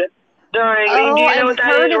food during. Oh, do you know I've what that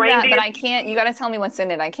heard is? of Reindeer? that, but I can't. You got to tell me what's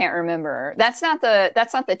in it. I can't remember. That's not the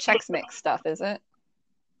Chex Mix stuff, is it?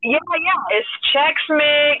 Yeah. It's Chex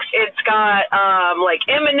Mix. It's got like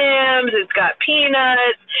M&Ms. It's got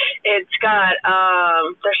peanuts. it's got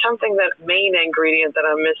there's something that main ingredient that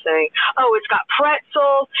I'm missing. Oh, it's got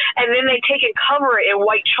pretzels, and then they take and cover it in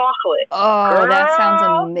white chocolate. Oh, that sounds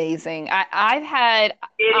Girl, amazing.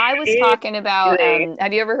 I was it talking about, is.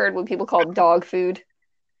 have you ever heard what people call dog food?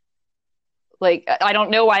 Like, I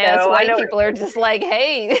don't know why us No, I white know people are just like,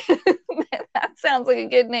 hey, that sounds like a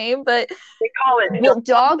good name. But, they call it well, dog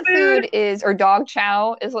dog food. food is, or dog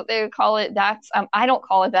chow is what they would call it. I don't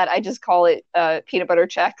call it that. I just call it peanut butter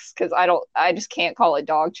Chex because I just can't call it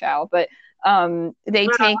dog chow. But they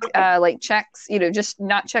take like Chex, just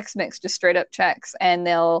not Chex Mix, just straight up Chex, and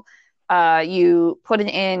you put it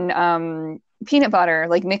in peanut butter,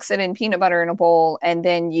 like mix it in peanut butter in a bowl, and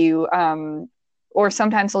then or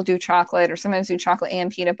sometimes they'll do chocolate, or sometimes do chocolate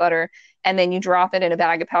and peanut butter, and then you drop it in a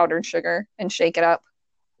bag of powdered sugar and shake it up.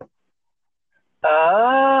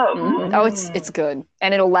 Oh, Oh, it's good,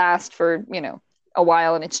 and it'll last for a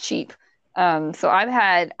while, and it's cheap. So I've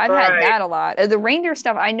had right. that a lot. The reindeer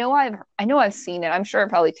stuff, I know I've seen it. I'm sure I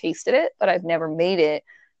probably tasted it, but I've never made it.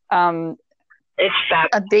 Um, It's fat.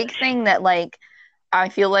 a big thing that like I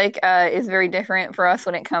feel like is very different for us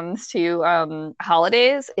when it comes to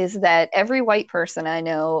holidays is that every white person I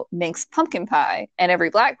know makes pumpkin pie, and every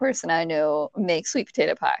black person I know makes sweet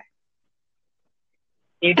potato pie.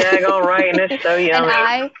 You daggone right, and it's so And yummy.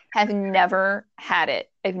 I have never had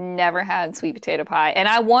it. I've never had sweet potato pie, and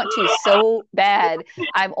I want to so bad.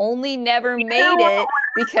 I've only never made it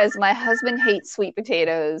because my husband hates sweet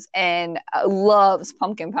potatoes and loves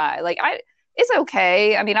pumpkin pie. It's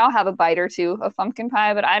okay. I mean, I'll have a bite or two of pumpkin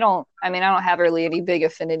pie, but I don't have really any big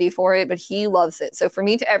affinity for it, but he loves it. So for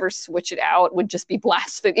me to ever switch it out would just be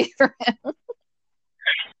blasphemy for him.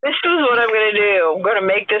 This is what I'm going to do. I'm going to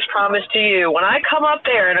make this promise to you. When I come up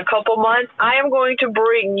there in a couple months, I am going to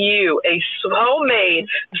bring you a homemade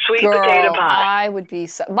sweet potato Girl, pie. I would be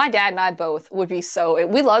so, my dad and I both would be so,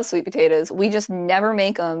 we love sweet potatoes. We just never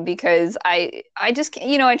make them because I just,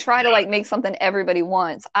 I try to like make something everybody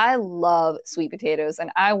wants. I love sweet potatoes and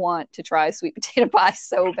I want to try sweet potato pie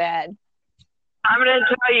so bad. I'm going to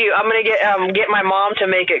tell you, I'm going to get my mom to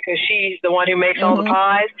make it because she's the one who makes all the Hmm.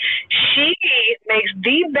 pies. She makes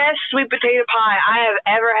the best sweet potato pie I have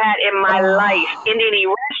ever had in my life Oh, in any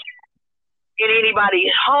restaurant, in anybody's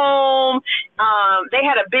home. They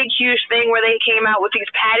had a big, huge thing where they came out with these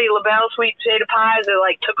Patty LaBelle sweet potato pies that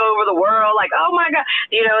like took over the world. Like, oh my god,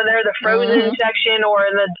 they're the frozen hmm. section or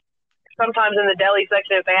sometimes in the deli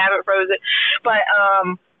section if they haven't frozen. But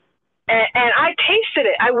and I tasted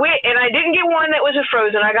it. I went and I didn't get one that was a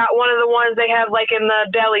frozen. I got one of the ones they have like in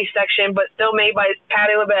the deli section, but still made by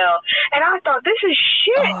Patty LaBelle. And I thought, this is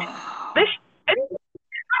shit. Oh. This. I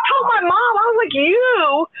told my mom, I was like,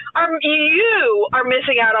 you are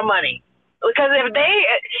missing out on money because if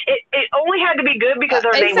it only had to be good because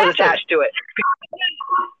her name was Exactly. attached to it.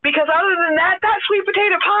 Because other than that sweet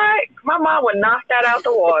potato pie, my mom would knock that out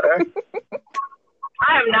the water.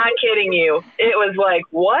 I am not kidding you. It was like,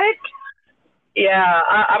 what? Yeah,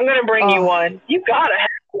 I'm going to bring you Oh. one. You got to have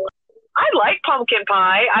one. I like pumpkin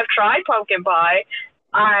pie. I've tried pumpkin pie.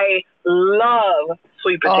 I love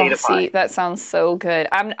sweet Oh, potato see, pie. that sounds so good.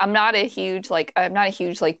 I'm not a huge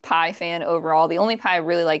pie fan overall. The only pie I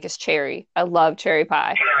really like is cherry. I love cherry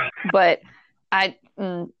pie, but I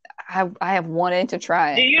I have wanted to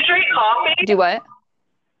try Do it. you drink coffee? Do what?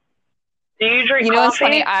 Do you drink It's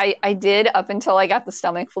funny. coffee? I did up until I got the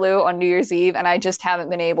stomach flu on New Year's Eve, and I just haven't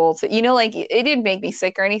been able to. Like it didn't make me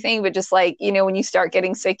sick or anything, but just like when you start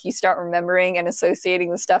getting sick, you start remembering and associating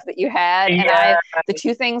the stuff that you had. And Yeah. the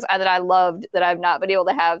two things that I loved that I've not been able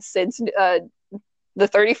to have since the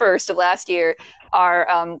 31st of last year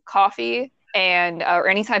are coffee and or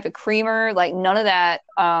any type of creamer, like none of that,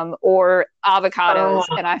 or avocados.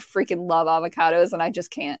 Oh, And I freaking love avocados, and I just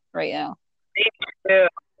can't right now. me too.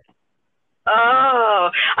 Oh,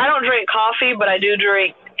 I don't drink coffee, but I do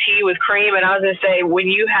drink tea with cream. And I was gonna say, when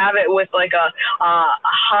you have it with like a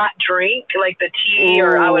hot drink, like the tea,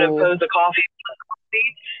 or I would Ooh. impose the coffee.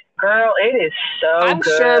 Girl, it is so I'm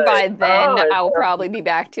sure good. by then Oh, I'll probably be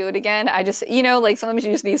back to it again. I just, like sometimes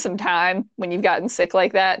you just need some time when you've gotten sick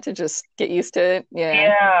like that to just get used to it. Yeah.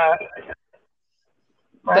 yeah.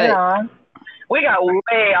 Right But, on. We got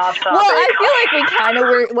way off well, topic. I feel like we kind of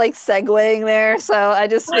were like segueing there. So I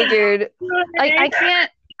just figured, like, I can't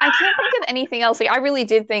think of anything else. Like, I really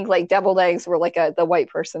did think like deviled eggs were like the white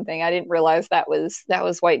person thing. I didn't realize that was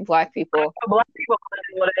white and black people. Black people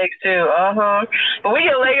like eggs too. But we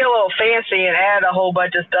can make it a little fancy and add a whole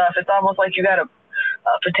bunch of stuff. It's almost like you got a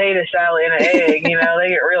potato salad and an egg. They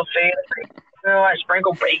get real fancy. I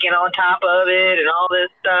sprinkle bacon on top of it and all this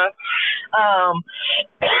stuff.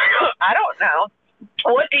 I don't know.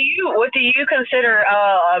 What do you consider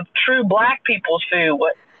a true Black people's food?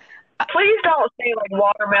 What? Please don't say like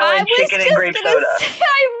watermelon, chicken, and grape soda.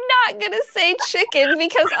 I'm not gonna say chicken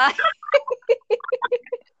because I.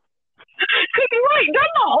 Right, doesn't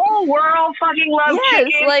the whole world fucking love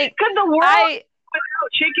chicken? Like, could the world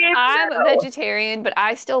without chicken? I'm a vegetarian, but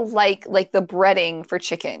I still like the breading for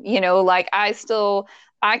chicken. You know, like I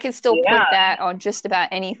could still put that on just about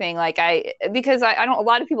anything. Like because I don't. A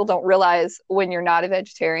lot of people don't realize when you're not a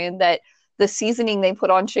vegetarian that the seasoning they put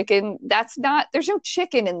on chicken, there's no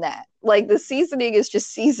chicken in that. Like the seasoning is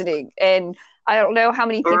just seasoning. And I don't know how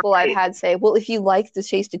many people I've had say, well, if you like the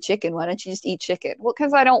taste of chicken, why don't you just eat chicken? Well,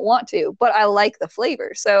 because I don't want to, but I like the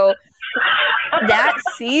flavor. So that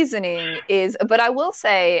seasoning is, but I will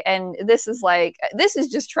say, and this is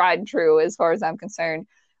just tried and true as far as I'm concerned,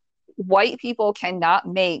 white people cannot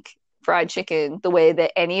make fried chicken the way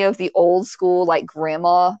that any of the old school, like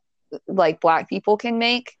grandma, like Black people can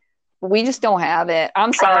make. We just don't have it.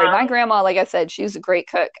 I'm sorry. My grandma, like I said, she was a great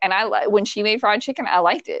cook. And when she made fried chicken, I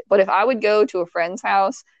liked it. But if I would go to a friend's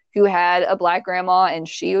house who had a Black grandma and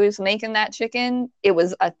she was making that chicken, it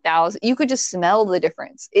was 1,000. You could just smell the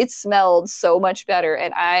difference. It smelled so much better.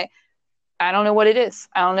 And I don't know what it is.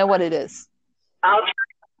 I don't know what it is. I'll tell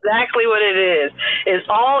you exactly what it is. It's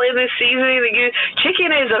all in the seasoning.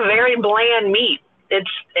 Chicken is a very bland meat. It's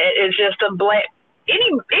just a bland.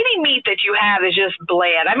 Any meat that you have is just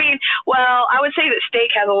bland. I mean, well, I would say that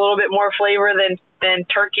steak has a little bit more flavor than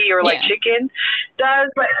turkey or like chicken does,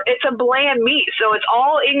 but it's a bland meat, so it's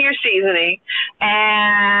all in your seasoning.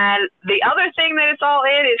 And the other thing that it's all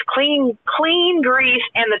in is clean grease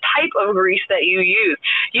and the type of grease that you use.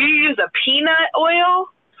 You use a peanut oil.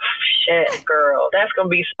 Shit, girl, that's gonna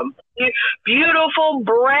be some beautiful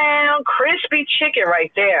brown crispy chicken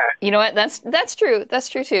right there. You know what, that's true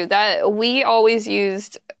too. That we always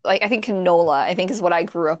used, like, I think canola, I think, is what I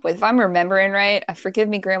grew up with, if I'm remembering right. Forgive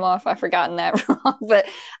me, Grandma, if I've forgotten that wrong, but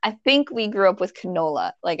I think we grew up with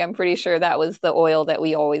canola. Like, I'm pretty sure that was the oil that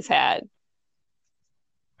we always had.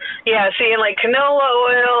 Yeah, see, and like canola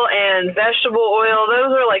oil and vegetable oil,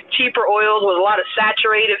 those are like cheaper oils with a lot of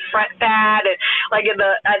saturated fat, and like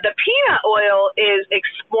the peanut oil is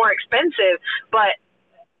more expensive, but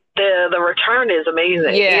the return is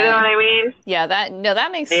amazing. Yeah. You know what I mean? Yeah,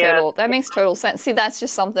 that makes total sense. See, that's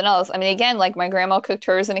just something else. I mean, again, like my grandma cooked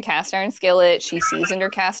hers in a cast iron skillet. She seasoned her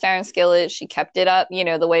cast iron skillet. She kept it up,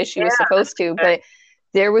 the way she was supposed to, but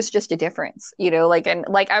there was just a difference, like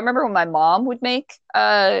I remember when my mom would make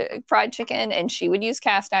fried chicken, and she would use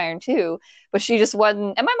cast iron too, but she just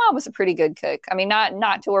wasn't. And my mom was a pretty good cook. I mean,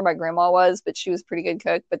 not to where my grandma was, but she was a pretty good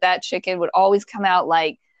cook. But that chicken would always come out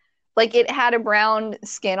like it had a brown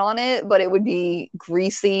skin on it, but it would be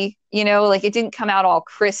greasy, like it didn't come out all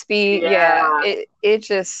crispy. Yeah, it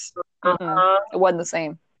just it wasn't the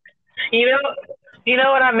same. You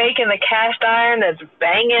know what I make in the cast iron that's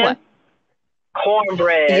banging? What?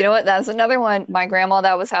 Cornbread. You know what? That's another one. My grandma,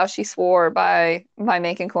 that was how she swore by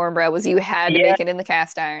making cornbread, was you had to make it in the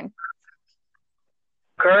cast iron.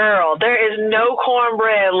 Girl, there is no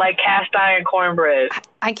cornbread like cast iron cornbread.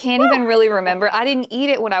 I can't even really remember. I didn't eat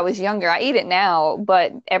it when I was younger. I eat it now,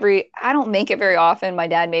 but I don't make it very often. My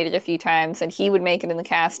dad made it a few times, and he would make it in the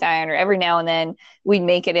cast iron, or every now and then we'd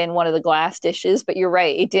make it in one of the glass dishes. But you're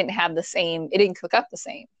right, it didn't cook up the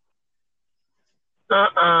same.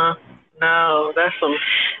 No, that's some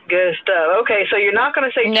good stuff. Okay, so you're not going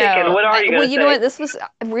to say chicken. What are you going to say? Well, you know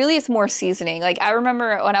what? It's more seasoning. Like, I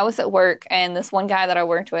remember when I was at work, and this one guy that I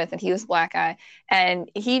worked with, and he was a Black guy, and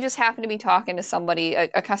he just happened to be talking to somebody,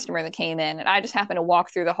 a customer that came in, and I just happened to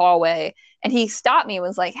walk through the hallway, and he stopped me and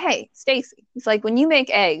was like, "Hey, Stacy," he's like, "when you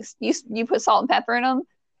make eggs, you put salt and pepper in them?"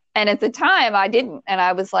 And at the time, I didn't, and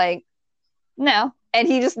I was like, "No." And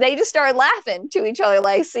they just started laughing to each other,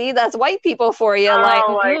 like, "See, that's white people for you."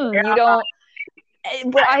 You don't.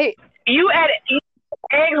 But you add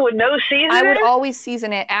eggs with no seasoning? I would always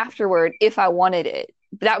season it afterward if I wanted it.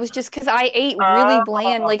 But that was just because I ate really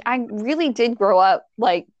bland. Like, I really did grow up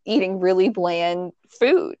like eating really bland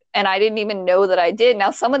food, and I didn't even know that I did.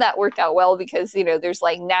 Now, some of that worked out well because there's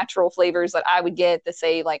like natural flavors that I would get that,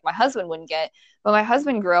 say, like my husband wouldn't get. But my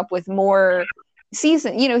husband grew up with more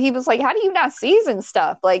season. He was like, "How do you not season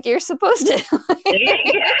stuff? Like, you're supposed to."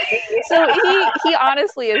 So he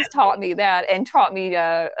honestly has taught me that, and taught me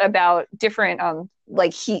about different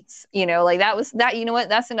like heats. Like that was that. You know what?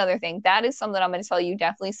 That's another thing. That is something I'm going to tell you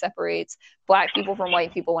definitely separates Black people from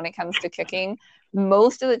white people when it comes to cooking.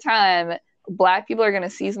 Most of the time, Black people are going to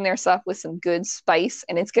season their stuff with some good spice,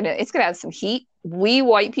 and it's gonna have some heat. We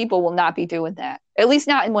white people will not be doing that. At least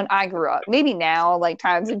not when I grew up. Maybe now, like,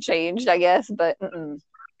 times have changed, I guess, but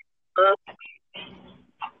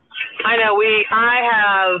I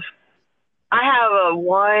know. I have a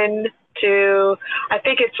one, two, I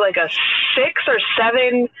think it's like a 6 or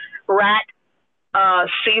 7 rack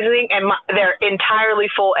seasoning, and they're entirely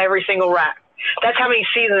full, every single rack. That's how many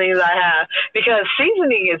seasonings I have, because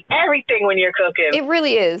seasoning is everything when you're cooking. It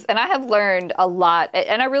really is. And I have learned a lot.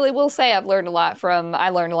 And I really will say I learned a lot from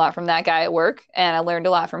that guy at work, and I learned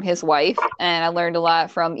a lot from his wife, and I learned a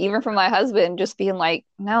lot from even from my husband, just being like,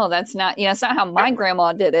 no, that's not, it's not how my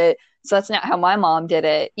grandma did it. So that's not how my mom did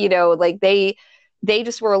it. Like they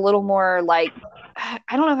just were a little more like,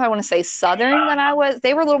 I don't know if I want to say Southern than I was.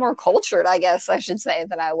 They were a little more cultured, I guess I should say,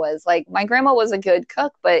 than I was. Like, my grandma was a good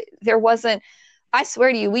cook, but there wasn't, I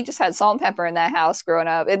swear to you, we just had salt and pepper in that house growing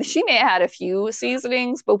up. And she may have had a few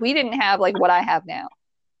seasonings, but we didn't have like what I have now.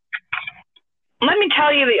 Let me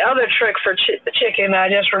tell you the other trick for chicken. I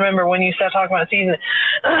just remember when you started talking about seasoning.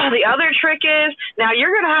 The other trick is, now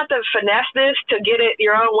you're going to have to finesse this to get it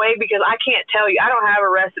your own way, because I can't tell you. I don't have a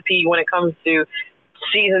recipe when it comes to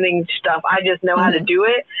seasoning stuff. I just know how to do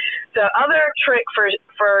it. The other trick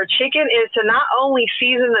for chicken is to not only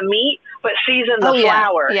season the meat, but season the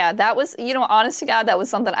flour. Yeah, that was, honest to God, that was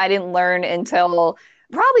something I didn't learn until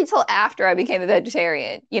after I became a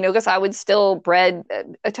vegetarian, because I would still bread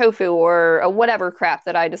a tofu or a whatever crap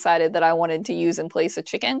that I decided that I wanted to use in place of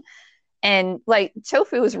chicken. And like,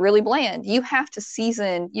 tofu is really bland. You have to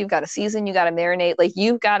season, you got to marinate, like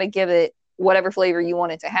you've got to give it whatever flavor you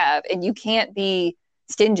want it to have. And you can't be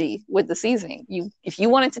stingy with the seasoning. If you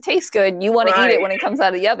want it to taste good, you want to eat it when it comes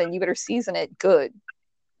out of the oven, you better season it good.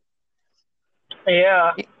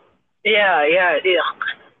 Yeah.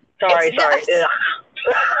 Sorry. Yeah.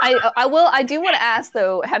 I do want to ask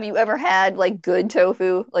though, have you ever had like good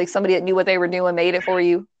tofu? Like somebody that knew what they were doing made it for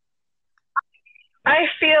you? I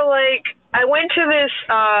feel like I went to this,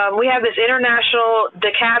 we have this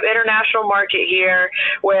DeKalb International Market here,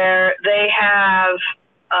 where they have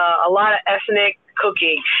a lot of ethnic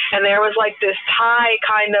cooking. And there was like this Thai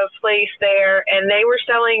kind of place there, and they were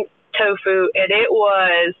selling tofu, and it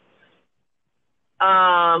was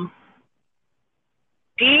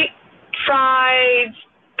deep fried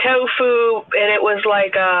tofu, and it was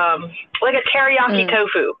like a teriyaki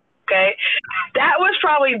tofu. Okay, that was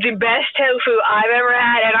probably the best tofu I've ever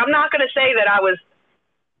had, and I'm not going to say that I was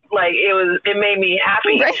like it made me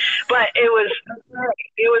happy, but it was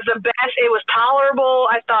the best. It was tolerable.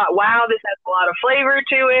 I thought, wow, this has a lot of flavor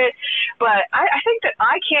to it, but I think that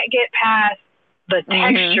I can't get past the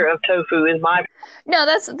texture of tofu. Is my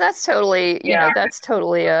that's totally that's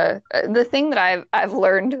totally the thing that I've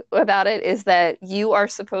learned about it is that you are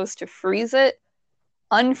supposed to freeze it,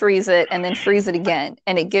 unfreeze it, and then freeze it again,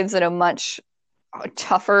 and it gives it a much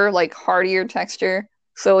tougher, like heartier texture.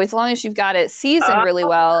 So as long as you've got it seasoned really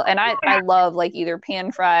well, and I love like either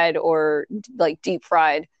pan fried or like deep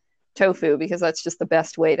fried tofu, because that's just the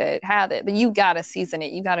best way to have it. But you gotta season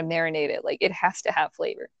it, you gotta marinate it, like it has to have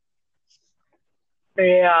flavor.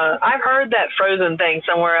 Yeah, I've heard that frozen thing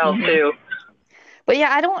somewhere else too. But yeah,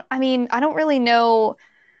 I don't really know.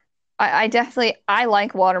 I definitely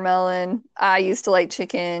like watermelon. I used to like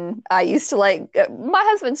chicken. I used to like, my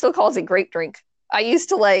husband still calls it grape drink. I used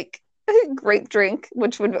to like grape drink,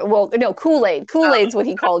 which would, Kool-Aid. Kool-Aid's what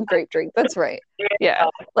he called grape drink. That's right. Yeah.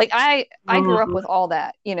 Like I grew up with all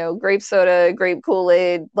that, grape soda, grape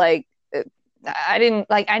Kool-Aid. Like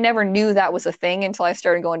I never knew that was a thing until I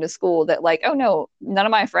started going to school, that like, oh no, none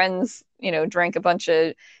of my friends, drank a bunch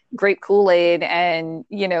of grape Kool-Aid and,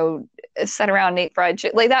 sat around and ate fried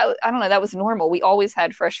chicken. Like that, I don't know, that was normal. We always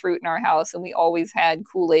had fresh fruit in our house, and we always had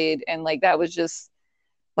Kool-Aid. And like, that was just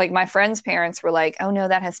like, my friends' parents were like, oh no,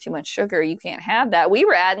 that has too much sugar, you can't have that. We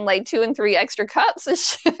were adding like 2 and 3 extra cups of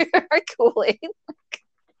sugar Kool-Aid.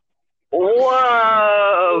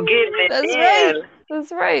 Whoa, getting it That's in. right.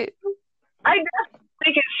 That's right. I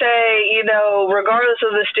definitely could say, regardless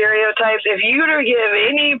of the stereotypes, if you were to give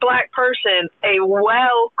any black person a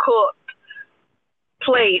well-cooked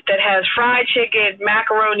plate that has fried chicken,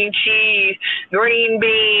 macaroni and cheese, green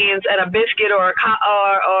beans, and a biscuit or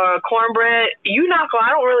a cornbread, I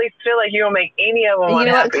don't really feel like you're going to make any of them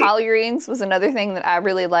unhappy. What? Collard greens was another thing that I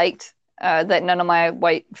really liked. That none of my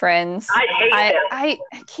white friends. I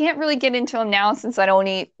can't really get into them now, since I don't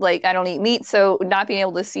eat meat. So not being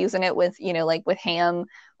able to season it with, like with ham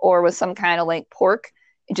or with some kind of like pork,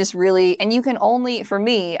 it just really, and you can only, for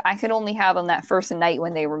me, I could only have them that first night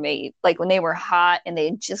when they were made, like when they were hot and they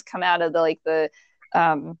had just come out of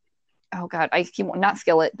oh God, I keep not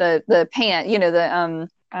skillet, the pan,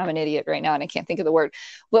 I'm an idiot right now and I can't think of the word,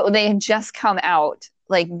 but when they had just come out,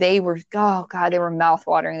 like they were, oh God, they were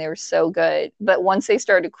mouth-watering. They were so good. But once they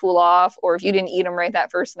started to cool off, or if you didn't eat them right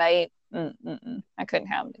that first night, I couldn't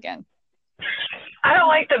have them again. I don't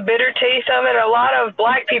like the bitter taste of it. A lot of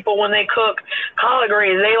black people, when they cook collard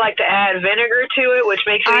greens, they like to add vinegar to it, which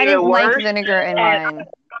makes it I even didn't worse. like vinegar in And mine.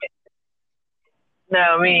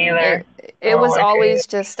 no, me either. It was always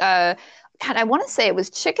just God, I want to say it was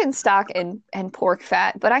chicken stock and pork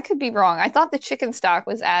fat, but I could be wrong. I thought the chicken stock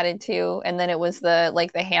was added too, and then it was the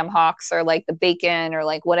like the ham hocks or like the bacon or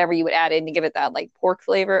like whatever you would add in to give it that like pork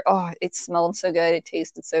flavor. Oh, it smelled so good, it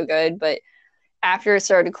tasted so good, but after it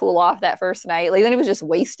started to cool off that first night, like then it was just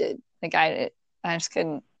wasted. Like I just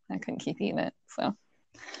I couldn't keep eating it. So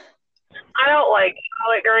I don't like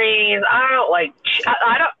collard greens. I don't like.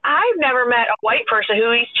 I don't. I've never met a white person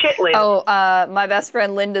who eats chitlins. oh, my best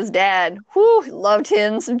friend Linda's dad, whoo, loved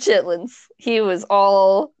him some chitlins. He was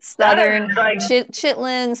all Southern Like,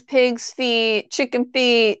 chitlins, pig's feet, chicken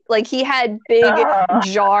feet. Like he had big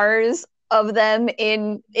jars of them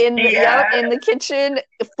in the kitchen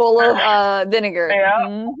full of vinegar. Yeah.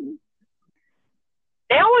 Mm-hmm.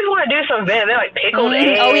 They always want to do some vinegar. They're like pickled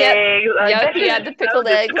eggs. Oh, yeah. Like, He had the pickled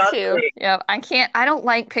so eggs disgusting. too. Yeah, I don't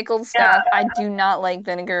like pickled stuff. I do not like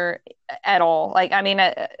vinegar at all. Like, I mean,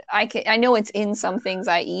 I know it's in some things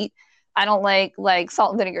I eat. I don't like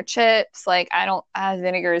salt and vinegar chips. Like,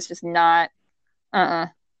 vinegar is just not not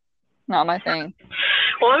my thing.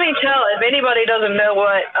 Well, let me tell, if anybody doesn't know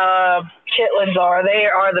what chitlins are, they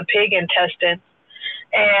are the pig intestines.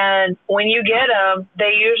 And when you get them,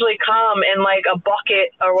 they usually come in like a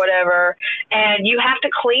bucket or whatever, and you have to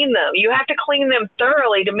clean them. You have to clean them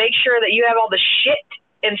thoroughly to make sure that you have all the shit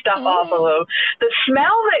and stuff off of them. The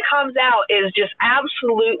smell that comes out is just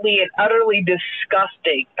absolutely and utterly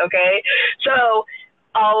disgusting, okay? So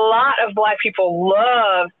a lot of black people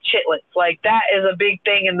love chitlins. Like, that is a big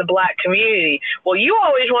thing in the black community. Well, you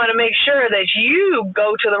always want to make sure that you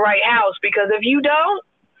go to the right house, because if you don't,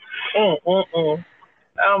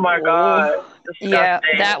 oh my God. Disgusting. Yeah,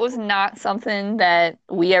 that was not something that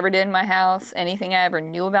we ever did in my house, anything I ever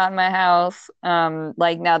knew about in my house.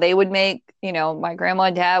 Like now they would make, my grandma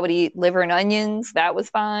and dad would eat liver and onions. That was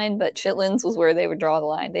fine, but chitlins was where they would draw the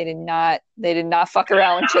line. They did not fuck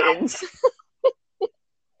around with chitlins.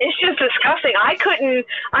 It's just disgusting. I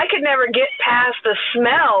could never get past the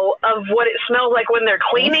smell of what it smells like when they're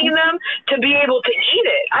cleaning them to be able to eat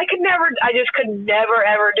it. I just could never,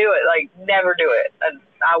 ever do it. Like, never do it.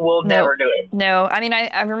 I will never do it. No, I mean,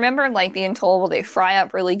 I remember like being told, well, they fry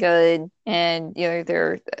up really good, and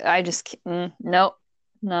I just, nope,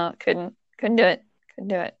 no, couldn't do it. Couldn't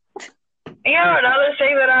do it. Another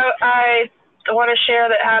thing that I want to share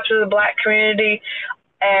that happens in the black community,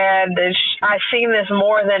 and I've seen this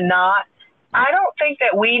more than not. I don't think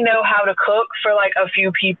that we know how to cook for like a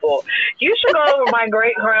few people. You used to go over my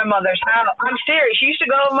great grandmother's house. I'm serious. You used to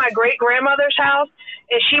go over my great grandmother's house,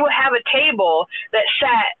 and she would have a table that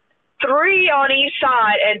sat 3 on each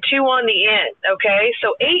side and 2 on the end. Okay,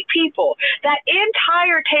 so 8 people. That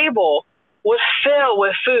entire table was filled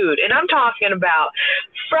with food, and I'm talking about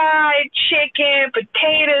fried chicken,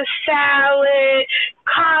 potato salad,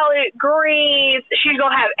 collard greens. She's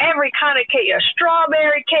gonna have every kind of cake: a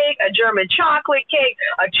strawberry cake, a German chocolate cake,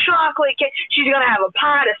 a chocolate cake. She's gonna have a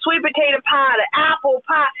pie, the sweet potato pie, the apple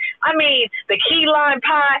pie. I mean, the key lime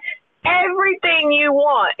pie. Everything you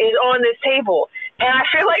want is on this table. And I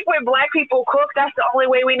feel like when black people cook, that's the only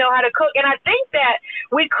way we know how to cook. And I think that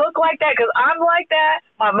we cook like that because I'm like that.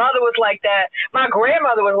 My mother was like that. My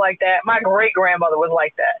grandmother was like that. My great-grandmother was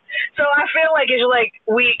like that. So I feel like it's like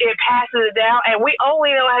it passes it down, and we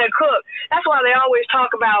only know how to cook. That's why they always talk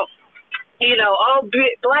about,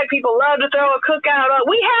 black people love to throw a cookout.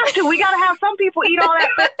 We have to. We got to have some people eat all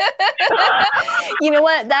that. You know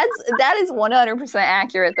what? That is 100%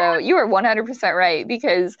 accurate, though. You are 100% right,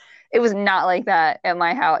 because it was not like that at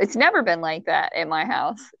my house. It's never been like that at my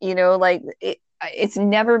house. It's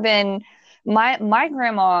never been. My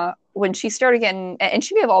grandma, when she started getting, and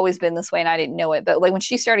she may have always been this way and I didn't know it, but like when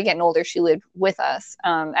she started getting older, she lived with us.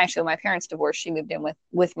 Actually, when my parents divorced, she moved in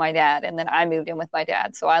with my dad, and then I moved in with my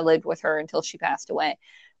dad. So I lived with her until she passed away.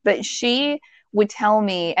 But she would tell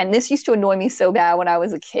me, and this used to annoy me so bad when I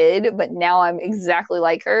was a kid, but now I'm exactly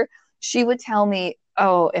like her. She would tell me,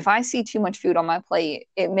 oh, if I see too much food on my plate,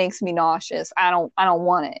 it makes me nauseous. I don't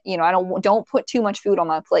want it. Don't put too much food on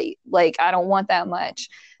my plate. Like, I don't want that much.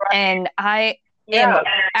 Right. And I am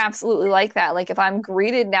absolutely like that. Like, if I'm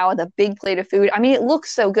greeted now with a big plate of food, I mean, it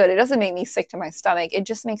looks so good. It doesn't make me sick to my stomach. It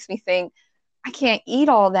just makes me think I can't eat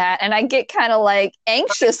all that. And I get kind of like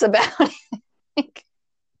anxious about it.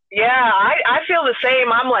 Yeah, I feel the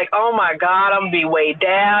same. I'm like, oh my God, I'm going to be weighed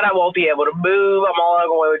down. I won't be able to move. All I'm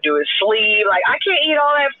going to do is sleep. Like, I can't eat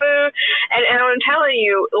all that food. And I'm telling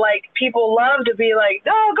you, like, people love to be like,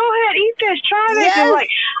 no, go ahead, eat this, try this. Yes. And like,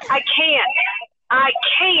 I can't. I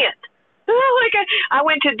can't. Like I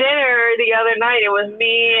went to dinner the other night. It was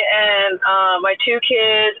me and my two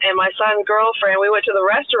kids and my son's girlfriend. We went to the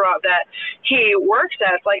restaurant that he works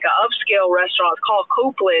at. It's like an upscale restaurant. It's called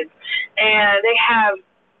Copeland, and they have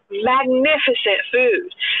magnificent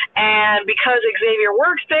food. And because Xavier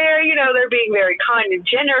works there, you know, they're being very kind and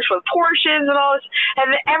generous with portions and all this.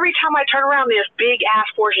 And then every time I turn around, there's big ass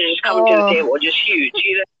portions just coming to the table, just huge.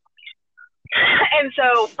 You know? And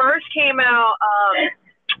so first came out.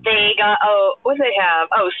 They got, what do they have?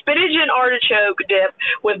 Spinach and artichoke dip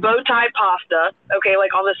with bow tie pasta, okay,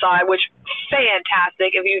 like on the side, which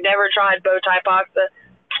fantastic. If you've never tried bow tie pasta,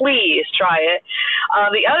 please try it.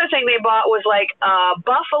 The other thing they bought was like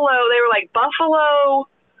buffalo. They were like buffalo.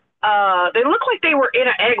 They looked like they were in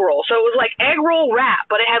an egg roll. So it was like egg roll wrap,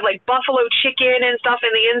 but it had like buffalo chicken and stuff in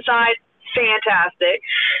the inside. Fantastic.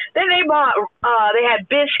 Then they bought, they had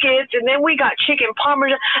biscuits, and then we got chicken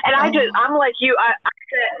parmesan. And I'm like you,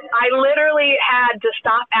 I literally had to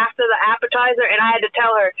stop after the appetizer, and I had to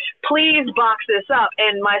tell her, please box this up.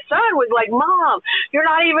 And my son was like, Mom, you're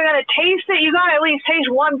not even going to taste it. You got to at least taste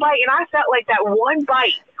one bite. And I felt like that one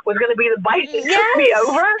bite was going to be the bite that took me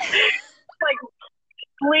over. Like,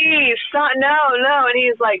 please, son, no. And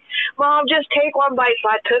he's like, Mom, just take one bite. So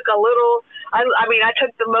I took a little, I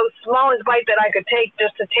took the smallest bite that I could take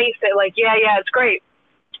just to taste it. Like, yeah, it's great.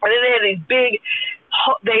 And then they have these big,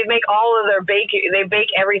 they make all of their bacon, they bake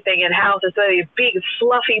everything in house. And so these big,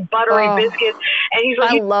 fluffy, buttery biscuits. And he's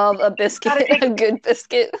like, I love a biscuit, a good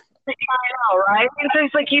biscuit. I know, right? And so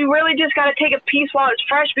he's like, you really just got to take a piece while it's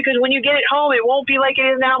fresh, because when you get it home, it won't be like it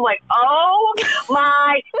is now. I'm like, oh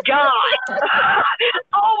my God.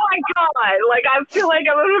 Oh my God. Like, I feel like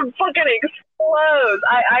I'm going to fucking explode.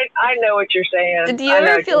 I know what you're saying. Do you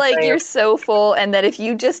ever feel like you're so full, and that if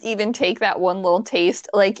you just even take that one little taste,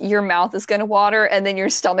 like your mouth is going to water and then your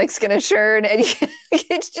stomach's going to churn, and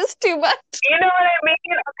it's just too much? You know what I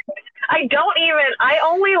mean? I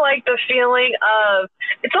only like the feeling of,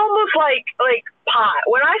 it's almost like pot.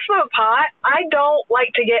 When I smoke pot, I don't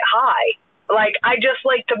like to get high. Like, I just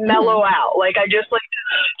like to mellow out. Like, I just like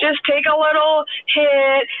to just take a little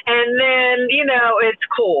hit, and then, you know, it's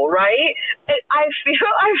cool, right? I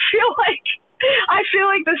feel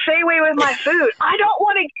like the same way with my food. I don't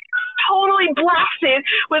want to get totally blasted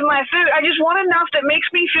with my food. I just want enough that makes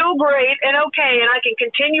me feel great and okay, and I can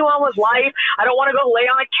continue on with life. I don't want to go lay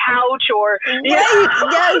on a couch or right.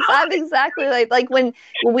 Yes, I'm exactly like when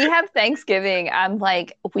we have Thanksgiving, I'm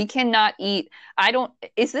like, we cannot eat.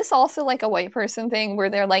 Is this also like a white person thing where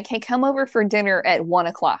they're like, hey, come over for dinner at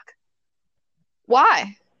 1:00?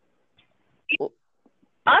 Why?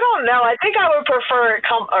 I don't know. I think I would prefer it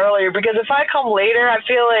come earlier, because if I come later, I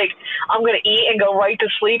feel like I'm going to eat and go right to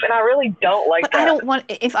sleep, and I really don't like that. I don't want,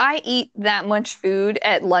 if I eat that much food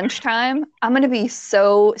at lunchtime, I'm going to be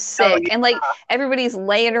so sick. Oh, yeah. And like, everybody's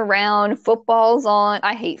laying around, football's on.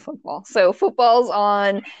 I hate football. So football's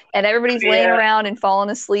on, and everybody's laying around and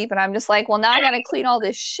falling asleep, and I'm just like, well, now I got to clean all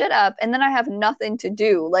this shit up, and then I have nothing to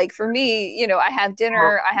do. Like, for me, you know, I have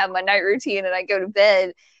dinner, I have my night routine, and I go to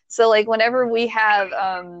bed. So like whenever we have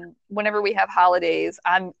holidays,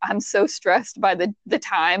 I'm so stressed by the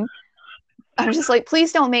time. I'm just like,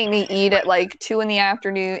 please don't make me eat at like 2 p.m.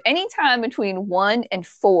 Anytime between 1 and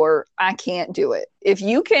 4, I can't do it. If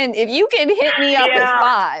you can hit me up at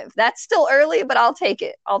 5, that's still early, but I'll take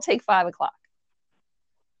it. I'll take 5:00.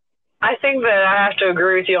 I think that I have to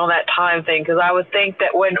agree with you on that time thing, because I would think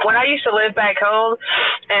that when I used to live back home,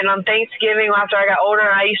 and on Thanksgiving after I got older,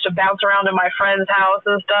 I used to bounce around to my friend's house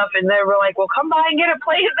and stuff, and they were like, well, come by and get a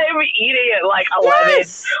plate. They were eating at like 11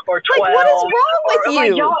 or 12. Like, what is wrong with you?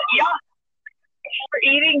 Like, y'all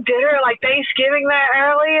eating dinner like Thanksgiving that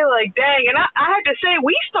early, like, dang. And I have to say,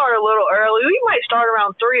 we start a little early. We might start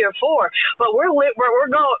around 3 or 4, but we're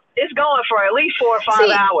going. It's going for at least 4 or 5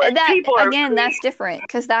 hours. That's different,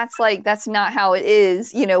 because that's not how it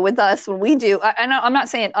is. You know, with us when we do. I'm not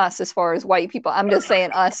saying us as far as white people. I'm just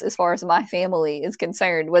saying us as far as my family is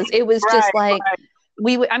concerned. It was just like.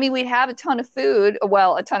 We'd have a ton of food,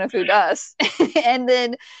 us, and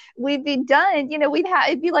then we'd be done. You know,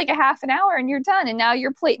 it'd be like a half an hour and you're done, and now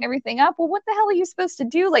you're plating everything up. Well, what the hell are you supposed to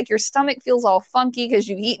do? Like, your stomach feels all funky because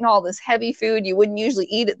you've eaten all this heavy food you wouldn't usually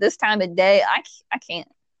eat at this time of day. I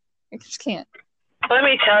can't. I just can't. Let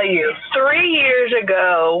me tell you, 3 years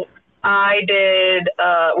ago,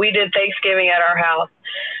 we did Thanksgiving at our house.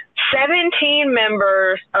 17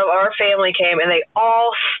 members of our family came, and they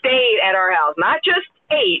all stayed at our house. Not just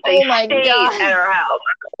ate, they stayed at our house.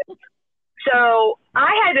 So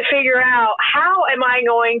I had to figure out, how am I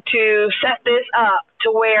going to set this up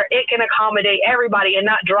to where it can accommodate everybody and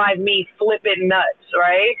not drive me flipping nuts,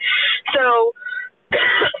 right? So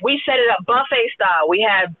we set it up buffet style. We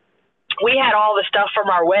had all the stuff from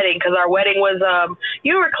our wedding, because our wedding was,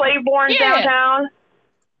 you were Claiborne's downtown?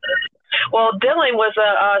 Well, Dylan was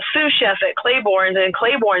a sous chef at Claiborne's, and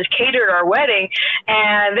Claiborne's catered our wedding,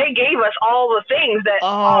 and they gave us all the things that,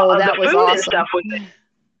 that the was food awesome. and stuff with it.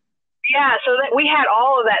 Yeah, so that we had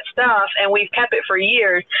all of that stuff, and we've kept it for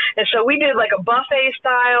years. And so we did like a buffet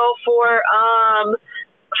style for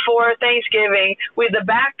Thanksgiving. With the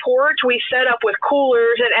back porch, we set up with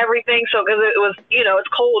coolers and everything. So because it was, it's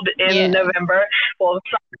cold in November. Well,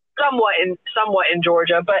 somewhat in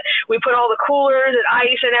Georgia, but we put all the coolers and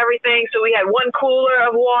ice and everything. So we had one cooler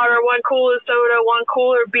of water, one cooler of soda, one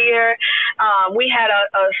cooler of beer. We had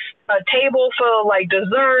a table full of like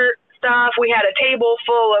dessert stuff. We had a table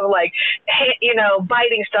full of like,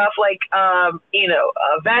 biting stuff like,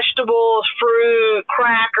 vegetables, fruit,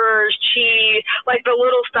 crackers, cheese, like the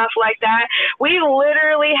little stuff like that. We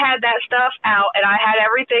literally had that stuff out, and I had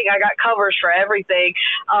everything. I got covers for everything.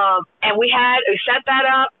 And we set that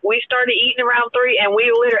up. We started eating around 3, and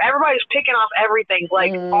everybody's picking off everything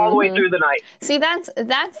like all the way through the night. See,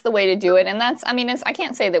 that's the way to do it. And I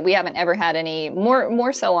can't say that we haven't ever had any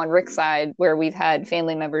more so on Rick's side, where we've had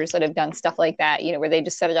family members that have done stuff like that, where they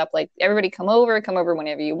just set it up like, everybody come over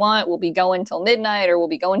whenever you want. We'll be going till midnight, or we'll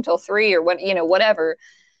be going till 3, or whatever.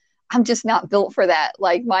 I'm just not built for that.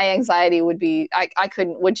 Like, my anxiety would be, I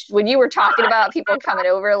couldn't, which when you were talking about people coming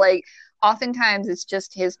over, like, oftentimes it's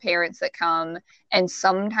just his parents that come, and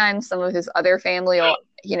sometimes some of his other family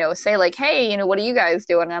will, say like, hey, what are you guys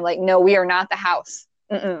doing? And I'm like, no, we are not the house.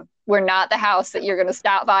 We're not the house that you're going to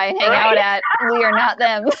stop by and hang out at. We are not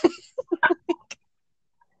them.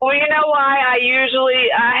 Well, you know why I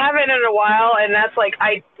haven't in a while, and that's like,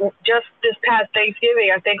 I just this past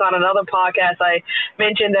Thanksgiving, I think on another podcast, I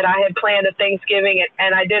mentioned that I had planned a Thanksgiving,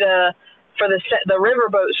 and I did for the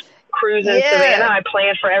riverboat cruise in Savannah. I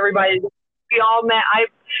planned for everybody. We all met.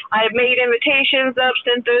 I made invitations up,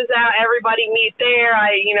 sent those out. Everybody meet there.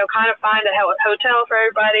 I, kind of find a hotel for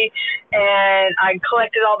everybody, and I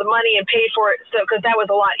collected all the money and paid for it. So, because that was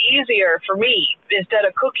a lot easier for me instead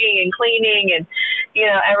of cooking and cleaning and,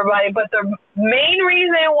 everybody. But the main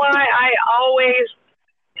reason why I always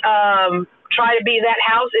try to be that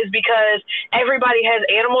house is because everybody has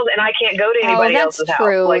animals, and I can't go to anybody else's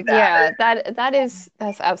house like that. Yeah,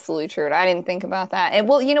 that's absolutely true. And I didn't think about that. And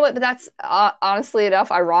well, you know what? But that's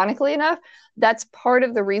ironically enough, that's part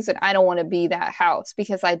of the reason I don't want to be that house,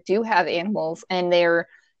 because I do have animals, and they're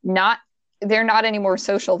not any more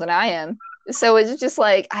social than I am. So it's just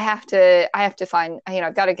like, I have to find,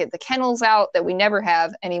 I've got to get the kennels out that we never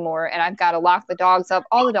have anymore. And I've got to lock the dogs up.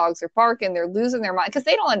 All the dogs are barking. They're losing their mind because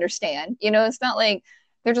they don't understand, it's not like,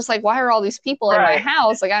 they're just like, why are all these people in my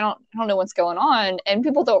house? Like, I don't know what's going on. And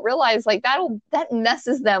people don't realize like that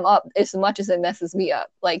messes them up as much as it messes me up.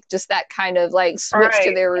 Like, just that kind of like switch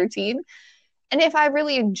to their routine. And if I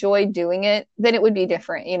really enjoyed doing it, then it would be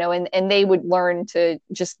different, and they would learn to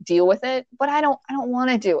just deal with it. But I don't want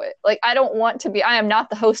to do it. Like, I am not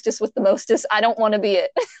the hostess with the mostest. I don't want to be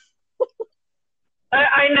it.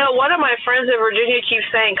 I know one of my friends in Virginia keeps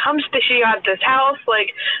saying, she got this house,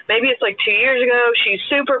 like, maybe it's like 2 years ago. She's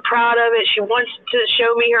super proud of it. She wants to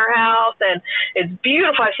show me her house, and it's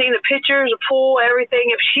beautiful. I've seen the pictures, the pool, everything.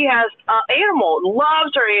 If she has an animal,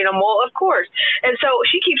 loves her animal, of course. And so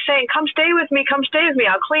she keeps saying, come stay with me,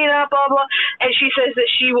 I'll clean up, blah, blah. And she says that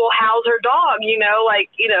she will house her dog, and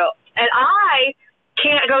I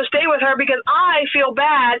can't go stay with her because I feel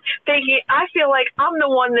bad thinking, I feel like I'm the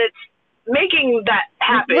one that's making that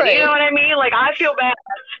happen. You know what I mean? Like, I feel bad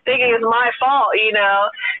thinking it's my fault,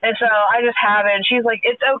 and so I just haven't. She's like,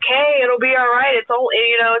 it's okay, it'll be all right, it's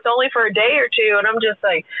only for a day or two. And I'm just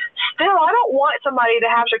like, still, I don't want somebody to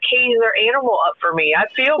have to cage their animal up for me. I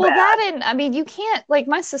feel bad. You can't, like,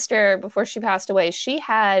 my sister, before she passed away, she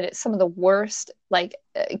had some of the worst, like,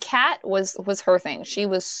 cat was her thing. She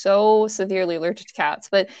was so severely allergic to cats,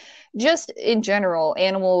 but just in general,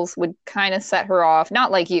 animals would kind of set her off. Not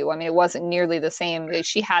like you. I mean, it wasn't nearly the same.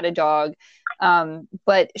 She had a dog,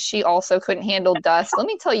 but she also couldn't handle dust. Let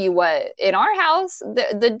me tell you what, in our house,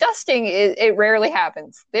 the dusting, it rarely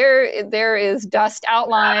happens. There is dust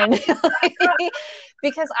outlined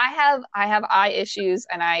because I have eye issues,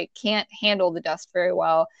 and I can't handle the dust very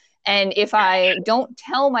well. And if I don't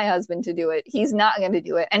tell my husband to do it, he's not going to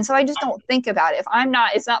do it. And so I just don't think about it.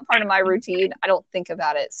 It's not part of my routine, I don't think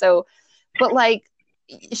about it. So, but like,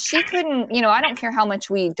 she couldn't, I don't care how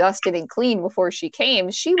much we dusted and cleaned before she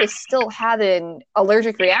came, she was still having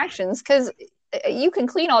allergic reactions because you can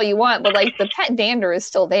clean all you want, but like the pet dander is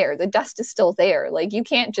still there. The dust is still there. Like you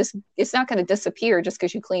can't just, it's not going to disappear just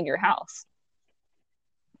because you cleaned your house.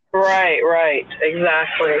 Right,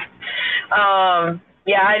 exactly.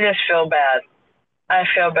 Yeah, I just feel bad. I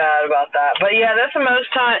feel bad about that. But yeah, that's most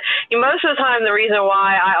of the time the reason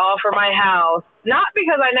why I offer my house, not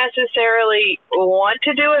because I necessarily want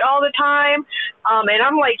to do it all the time. And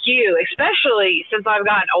I'm like you, especially since I've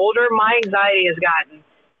gotten older, my anxiety has gotten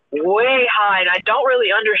way high, and I don't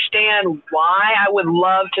really understand why. I would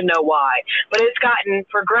love to know why, but it's gotten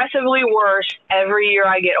progressively worse every year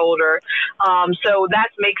I get older. So that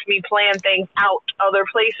makes me plan things out other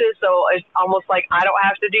places, so it's almost like I don't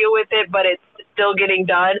have to deal with it, but it's still getting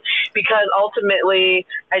done, because ultimately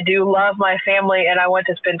I do love my family and I want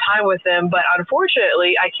to spend time with them, but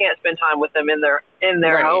unfortunately I can't spend time with them in their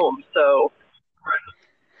right. home. So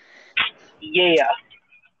yeah.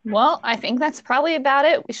 Well, I think that's probably about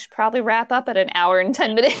it. We should probably wrap up at an hour and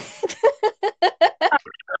 10 minutes. You know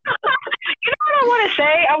what I want to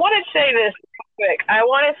say? I want to say this quick. I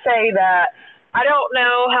want to say that I don't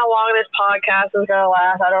know how long this podcast is going to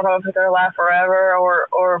last. I don't know if it's going to last forever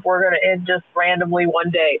or if we're going to end just randomly one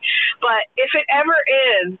day. But if it ever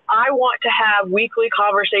is, I want to have weekly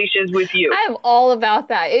conversations with you. I'm all about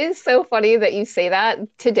that. It is so funny that you say that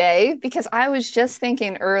today, because I was just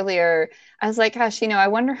thinking earlier, I was like, gosh, I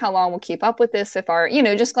wonder how long we'll keep up with this if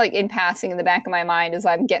just like in passing in the back of my mind as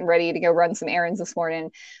I'm getting ready to go run some errands this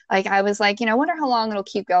morning. Like, I was like, I wonder how long it'll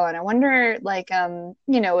keep going. I wonder, like,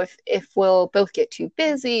 if we'll both get too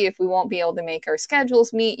busy, if we won't be able to make our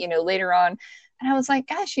schedules meet, later on. And I was like,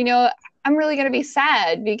 gosh, I'm really going to be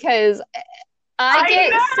sad, because I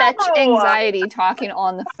get such anxiety talking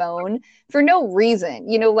on the phone for no reason,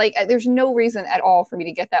 like there's no reason at all for me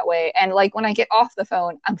to get that way. And like when I get off the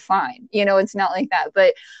phone, I'm fine. It's not like that.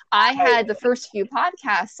 But I had the first few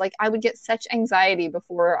podcasts, like I would get such anxiety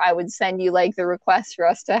before I would send you like the request for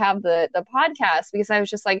us to have the podcast, because I was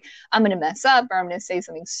just like, I'm going to mess up, or I'm going to say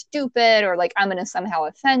something stupid, or like I'm going to somehow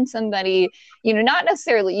offend somebody, not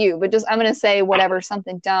necessarily you, but just I'm going to say whatever,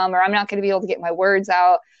 something dumb, or I'm not going to be able to get my words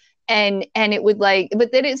out. And it would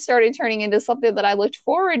but then it started turning into something that I looked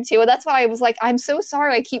forward to. And that's why I was like, I'm so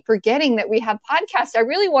sorry. I keep forgetting that we have podcasts. I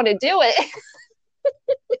really want to do it.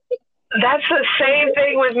 That's the same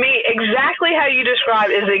thing with me. Exactly how you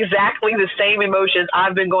described is exactly the same emotions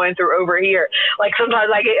I've been going through over here. Like sometimes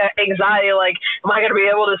I get anxiety, like, am I going to be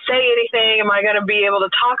able to say anything? Am I going to be able to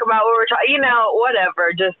talk about what we're talking,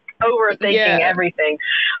 whatever, just overthinking everything.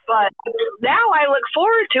 But now I look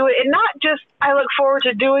forward to it, and not just I look forward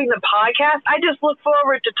to doing the podcast. I just look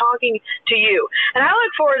forward to talking to you. And I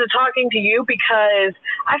look forward to talking to you because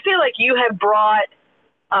I feel like you have brought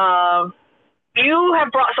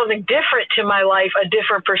something different to my life, a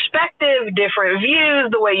different perspective, different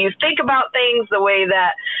views, the way you think about things, the way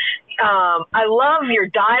that I love your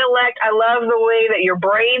dialect. I love the way that your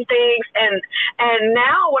brain thinks. And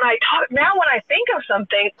now when I think of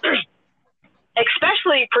something,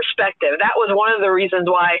 especially perspective, that was one of the reasons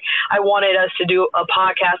why I wanted us to do a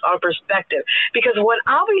podcast on perspective, because when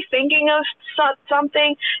I'll be thinking of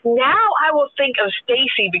something, now I will think of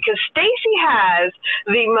Stacy, because Stacy has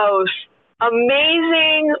the most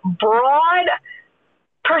amazing, broad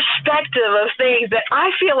perspective of things that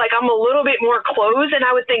I feel like I'm a little bit more closed, and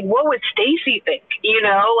I would think, what would Stacy think?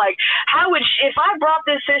 Like how would if I brought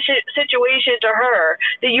this situation to her,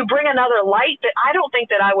 that you bring another light that I don't think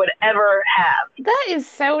that I would ever have. That is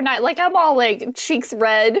so nice. Like I'm all like cheeks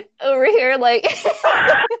red over here, like because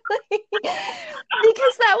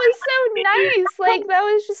that was so nice. Like that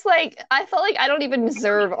was just like, I felt like I don't even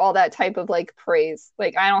deserve all that type of like praise.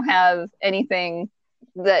 Like I don't have anything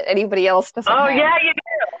that anybody else doesn't have. Yeah, you do.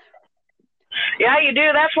 Yeah, you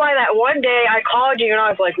do. That's why that one day I called you and I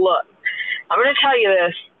was like, look, I'm going to tell you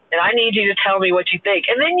this, and I need you to tell me what you think.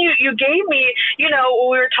 And then you gave me, we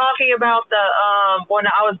were talking about the when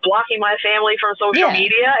I was blocking my family from social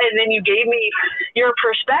media, and then you gave me your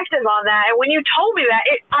perspective on that. And when you told me that,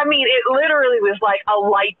 it literally was like a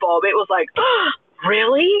light bulb. It was like, oh,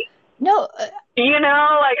 really? No.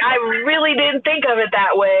 Like I really didn't think of it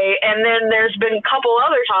that way. And then there's been a couple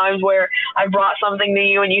other times where I brought something to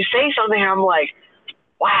you and you say something and I'm like,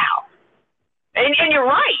 wow. And you're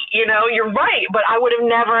right, you're right. But I would have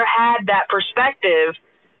never had that perspective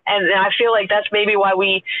And I feel like that's maybe why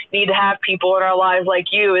we need to have people in our lives like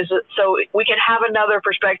you, is so we can have another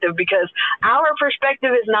perspective, because our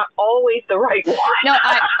perspective is not always the right one. No,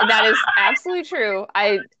 that is absolutely true.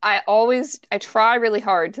 I try really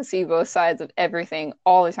hard to see both sides of everything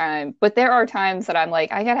all the time, but there are times that I'm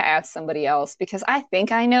like, I gotta ask somebody else because I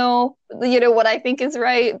think I know, what I think is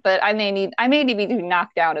right, but I may need to be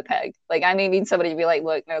knocked down a peg. Like I may need somebody to be like,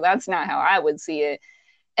 look, no, that's not how I would see it.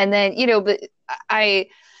 And then, but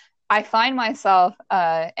I find myself,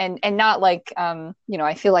 and not like,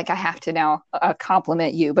 I feel like I have to now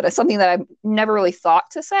compliment you, but it's something that I've never really thought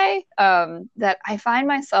to say, that I find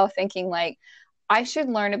myself thinking like, I should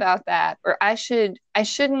learn about that, or I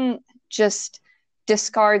shouldn't just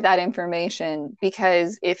discard that information,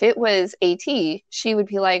 because if it was AT, she would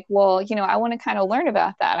be like, well, I want to kind of learn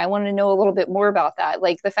about that. I want to know a little bit more about that.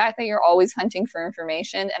 Like the fact that you're always hunting for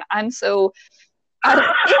information, and I'm so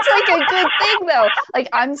it's like a good thing though. Like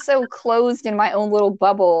I'm so closed in my own little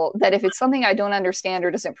bubble that if it's something I don't understand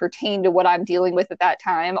or doesn't pertain to what I'm dealing with at that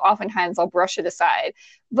time, oftentimes I'll brush it aside.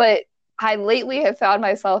 But I lately have found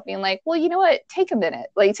myself being like, well, you know what? Take a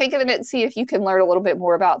minute and see if you can learn a little bit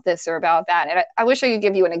more about this or about that. And I wish I could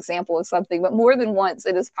give you an example of something, but more than once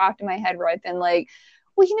it has popped in my head where I've been like,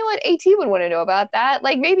 well, you know what? AT would want to know about that.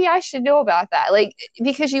 Like maybe I should know about that. Like,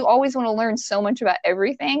 because you always want to learn so much about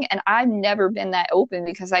everything. And I've never been that open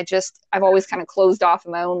because I've always kind of closed off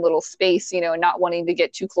in my own little space, not wanting to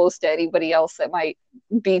get too close to anybody else that might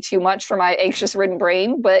be too much for my anxious ridden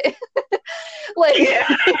brain. But like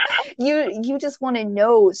you just want to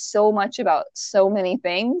know so much about so many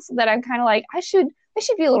things that I'm kind of like, I should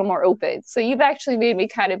be a little more open. So you've actually made me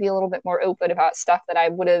kind of be a little bit more open about stuff that I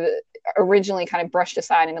would have originally kind of brushed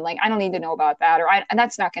aside and been like, I don't need to know about that, and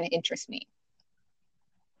that's not going to interest me.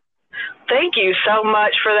 Thank you so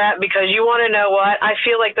much for that, because you want to know what? I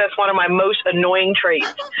feel like that's one of my most annoying traits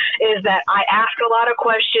is that I ask a lot of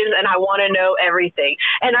questions and I want to know everything.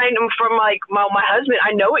 And I know from like my husband,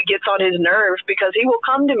 I know it gets on his nerves because he will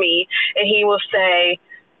come to me and he will say,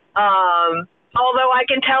 although I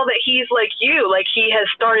can tell that he's like you, like he has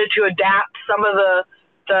started to adapt some of the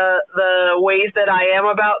ways that I am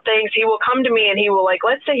about things. He will come to me and he will, like,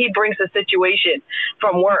 let's say he brings a situation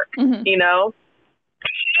from work, mm-hmm. He knows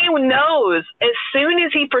as soon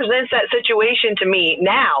as he presents that situation to me,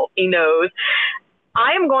 now he knows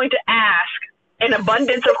I am going to ask an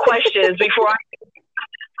abundance of questions before I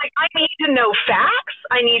need to know facts.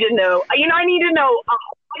 I need to know, I need to know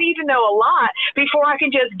a lot before I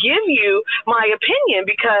can just give you my opinion,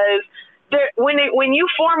 because when you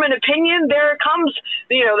form an opinion, there comes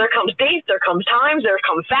dates, there comes times, there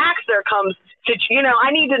comes facts, there comes,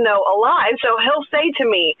 I need to know a lot. And so he'll say to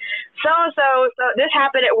me, so this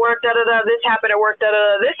happened at work, da-da-da, this happened at work,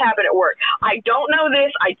 da-da-da, this happened at work. I don't know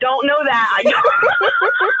this, I don't know that, I don't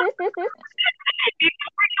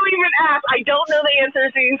Before you even ask, I don't know the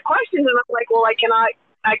answers to these questions. And I'm like, well, I cannot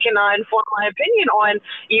inform my opinion on,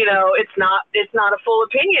 it's not a full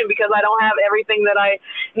opinion because I don't have everything that I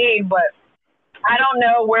need. But I don't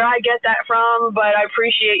know where I get that from, but I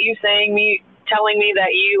appreciate you telling me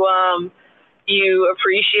that you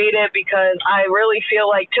appreciate it, because I really feel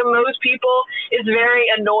like to most people it's very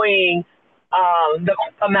annoying, the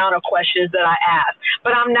amount of questions that I ask.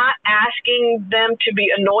 But I'm not asking them to be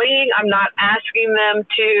annoying. I'm not asking them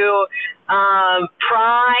to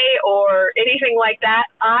pry or anything like that.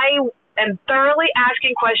 I am thoroughly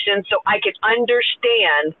asking questions so I can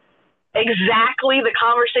understand exactly the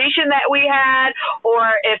conversation that we had,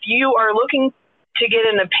 or if you are looking to get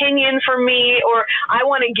an opinion from me, or I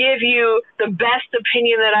want to give you the best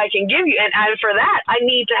opinion that I can give you. And for that, I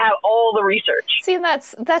need to have all the research. See,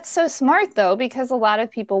 that's so smart though, because a lot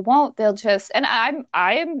of people won't. They'll just, and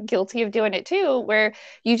I am guilty of doing it too, where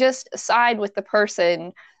you just side with the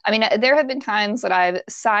person. I mean, there have been times that I've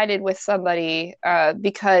sided with somebody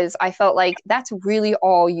because I felt like that's really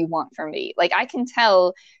all you want from me. Like I can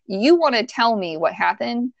tell you want to tell me what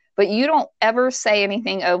happened, but you don't ever say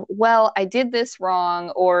anything of, well, I did this wrong,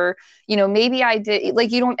 or, maybe I did,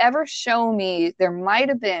 like, you don't ever show me there might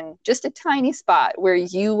have been just a tiny spot where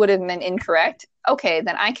you would have been incorrect. Okay,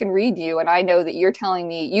 then I can read you and I know that you're telling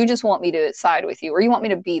me you just want me to side with you, or you want me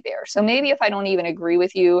to be there. So maybe if I don't even agree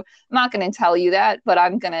with you, I'm not going to tell you that, but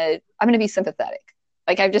I'm going to be sympathetic.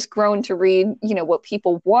 Like I've just grown to read, what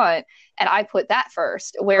people want, and I put that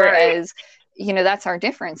first. Whereas, that's our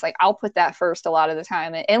difference. Like I'll put that first a lot of the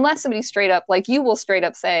time, unless somebody straight up, like you will straight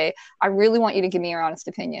up say, I really want you to give me your honest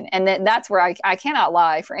opinion. And then that's where I cannot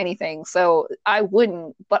lie for anything. So I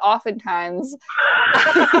wouldn't, but oftentimes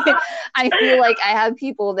I feel like I have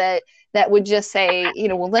people that would just say,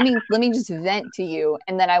 well, let me just vent to you.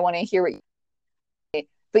 And then I want to hear what you say.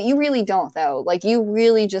 But you really don't, though. Like, you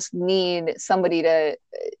really just need somebody to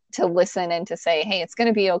listen and to say, hey, it's going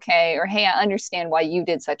to be okay, or hey, I understand why you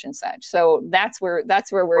did such and such. So that's where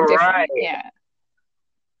we're different. Right. Yeah.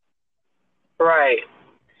 Right.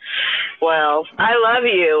 Well, I love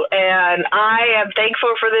you, and I am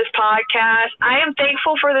thankful for this podcast. I am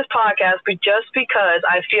thankful for this podcast, but just because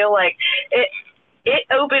I feel like it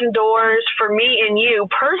opened doors for me and you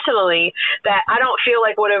personally that I don't feel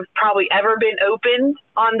like would have probably ever been opened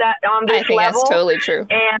on this I think level. That's totally true.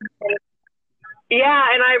 And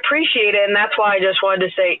yeah, and I appreciate it, and that's why I just wanted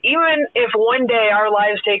to say, even if one day our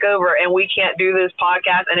lives take over and we can't do this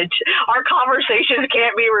podcast and our conversations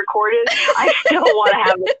can't be recorded, I still want to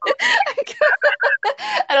have it.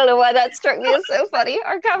 I don't know why that struck me as so funny.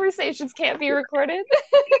 Our conversations can't be recorded.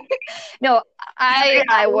 No, I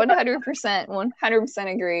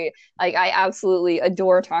 100% agree. Like, I absolutely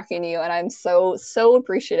adore talking to you, and I'm so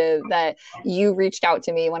appreciative that you reached out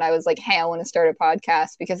to me when I was like, hey, I want to start a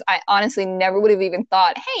podcast, because I honestly never would have even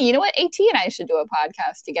thought, hey, you know what, AT and I should do a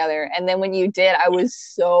podcast together. And then when you did, I was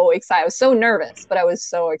so excited. I was so nervous, but I was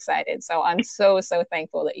so excited. So I'm so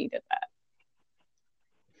thankful that you did that.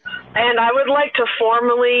 And I would like to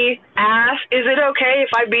formally ask, is it okay if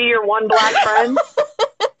I be your one black friend?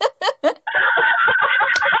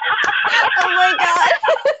 Oh my God.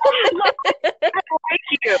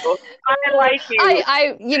 I like you.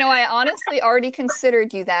 I honestly already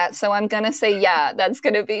considered you that, so I'm gonna say, yeah, that's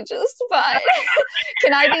gonna be just fine.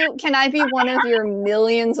 Can I be one of your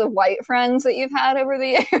millions of white friends that you've had over the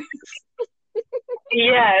years?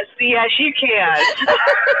 Yes, you can.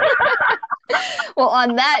 Well,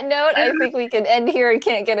 on that note, I think we can end here. It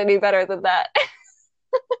can't get any better than that.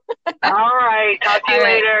 All right. Talk to you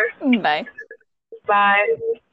later. Bye. Bye.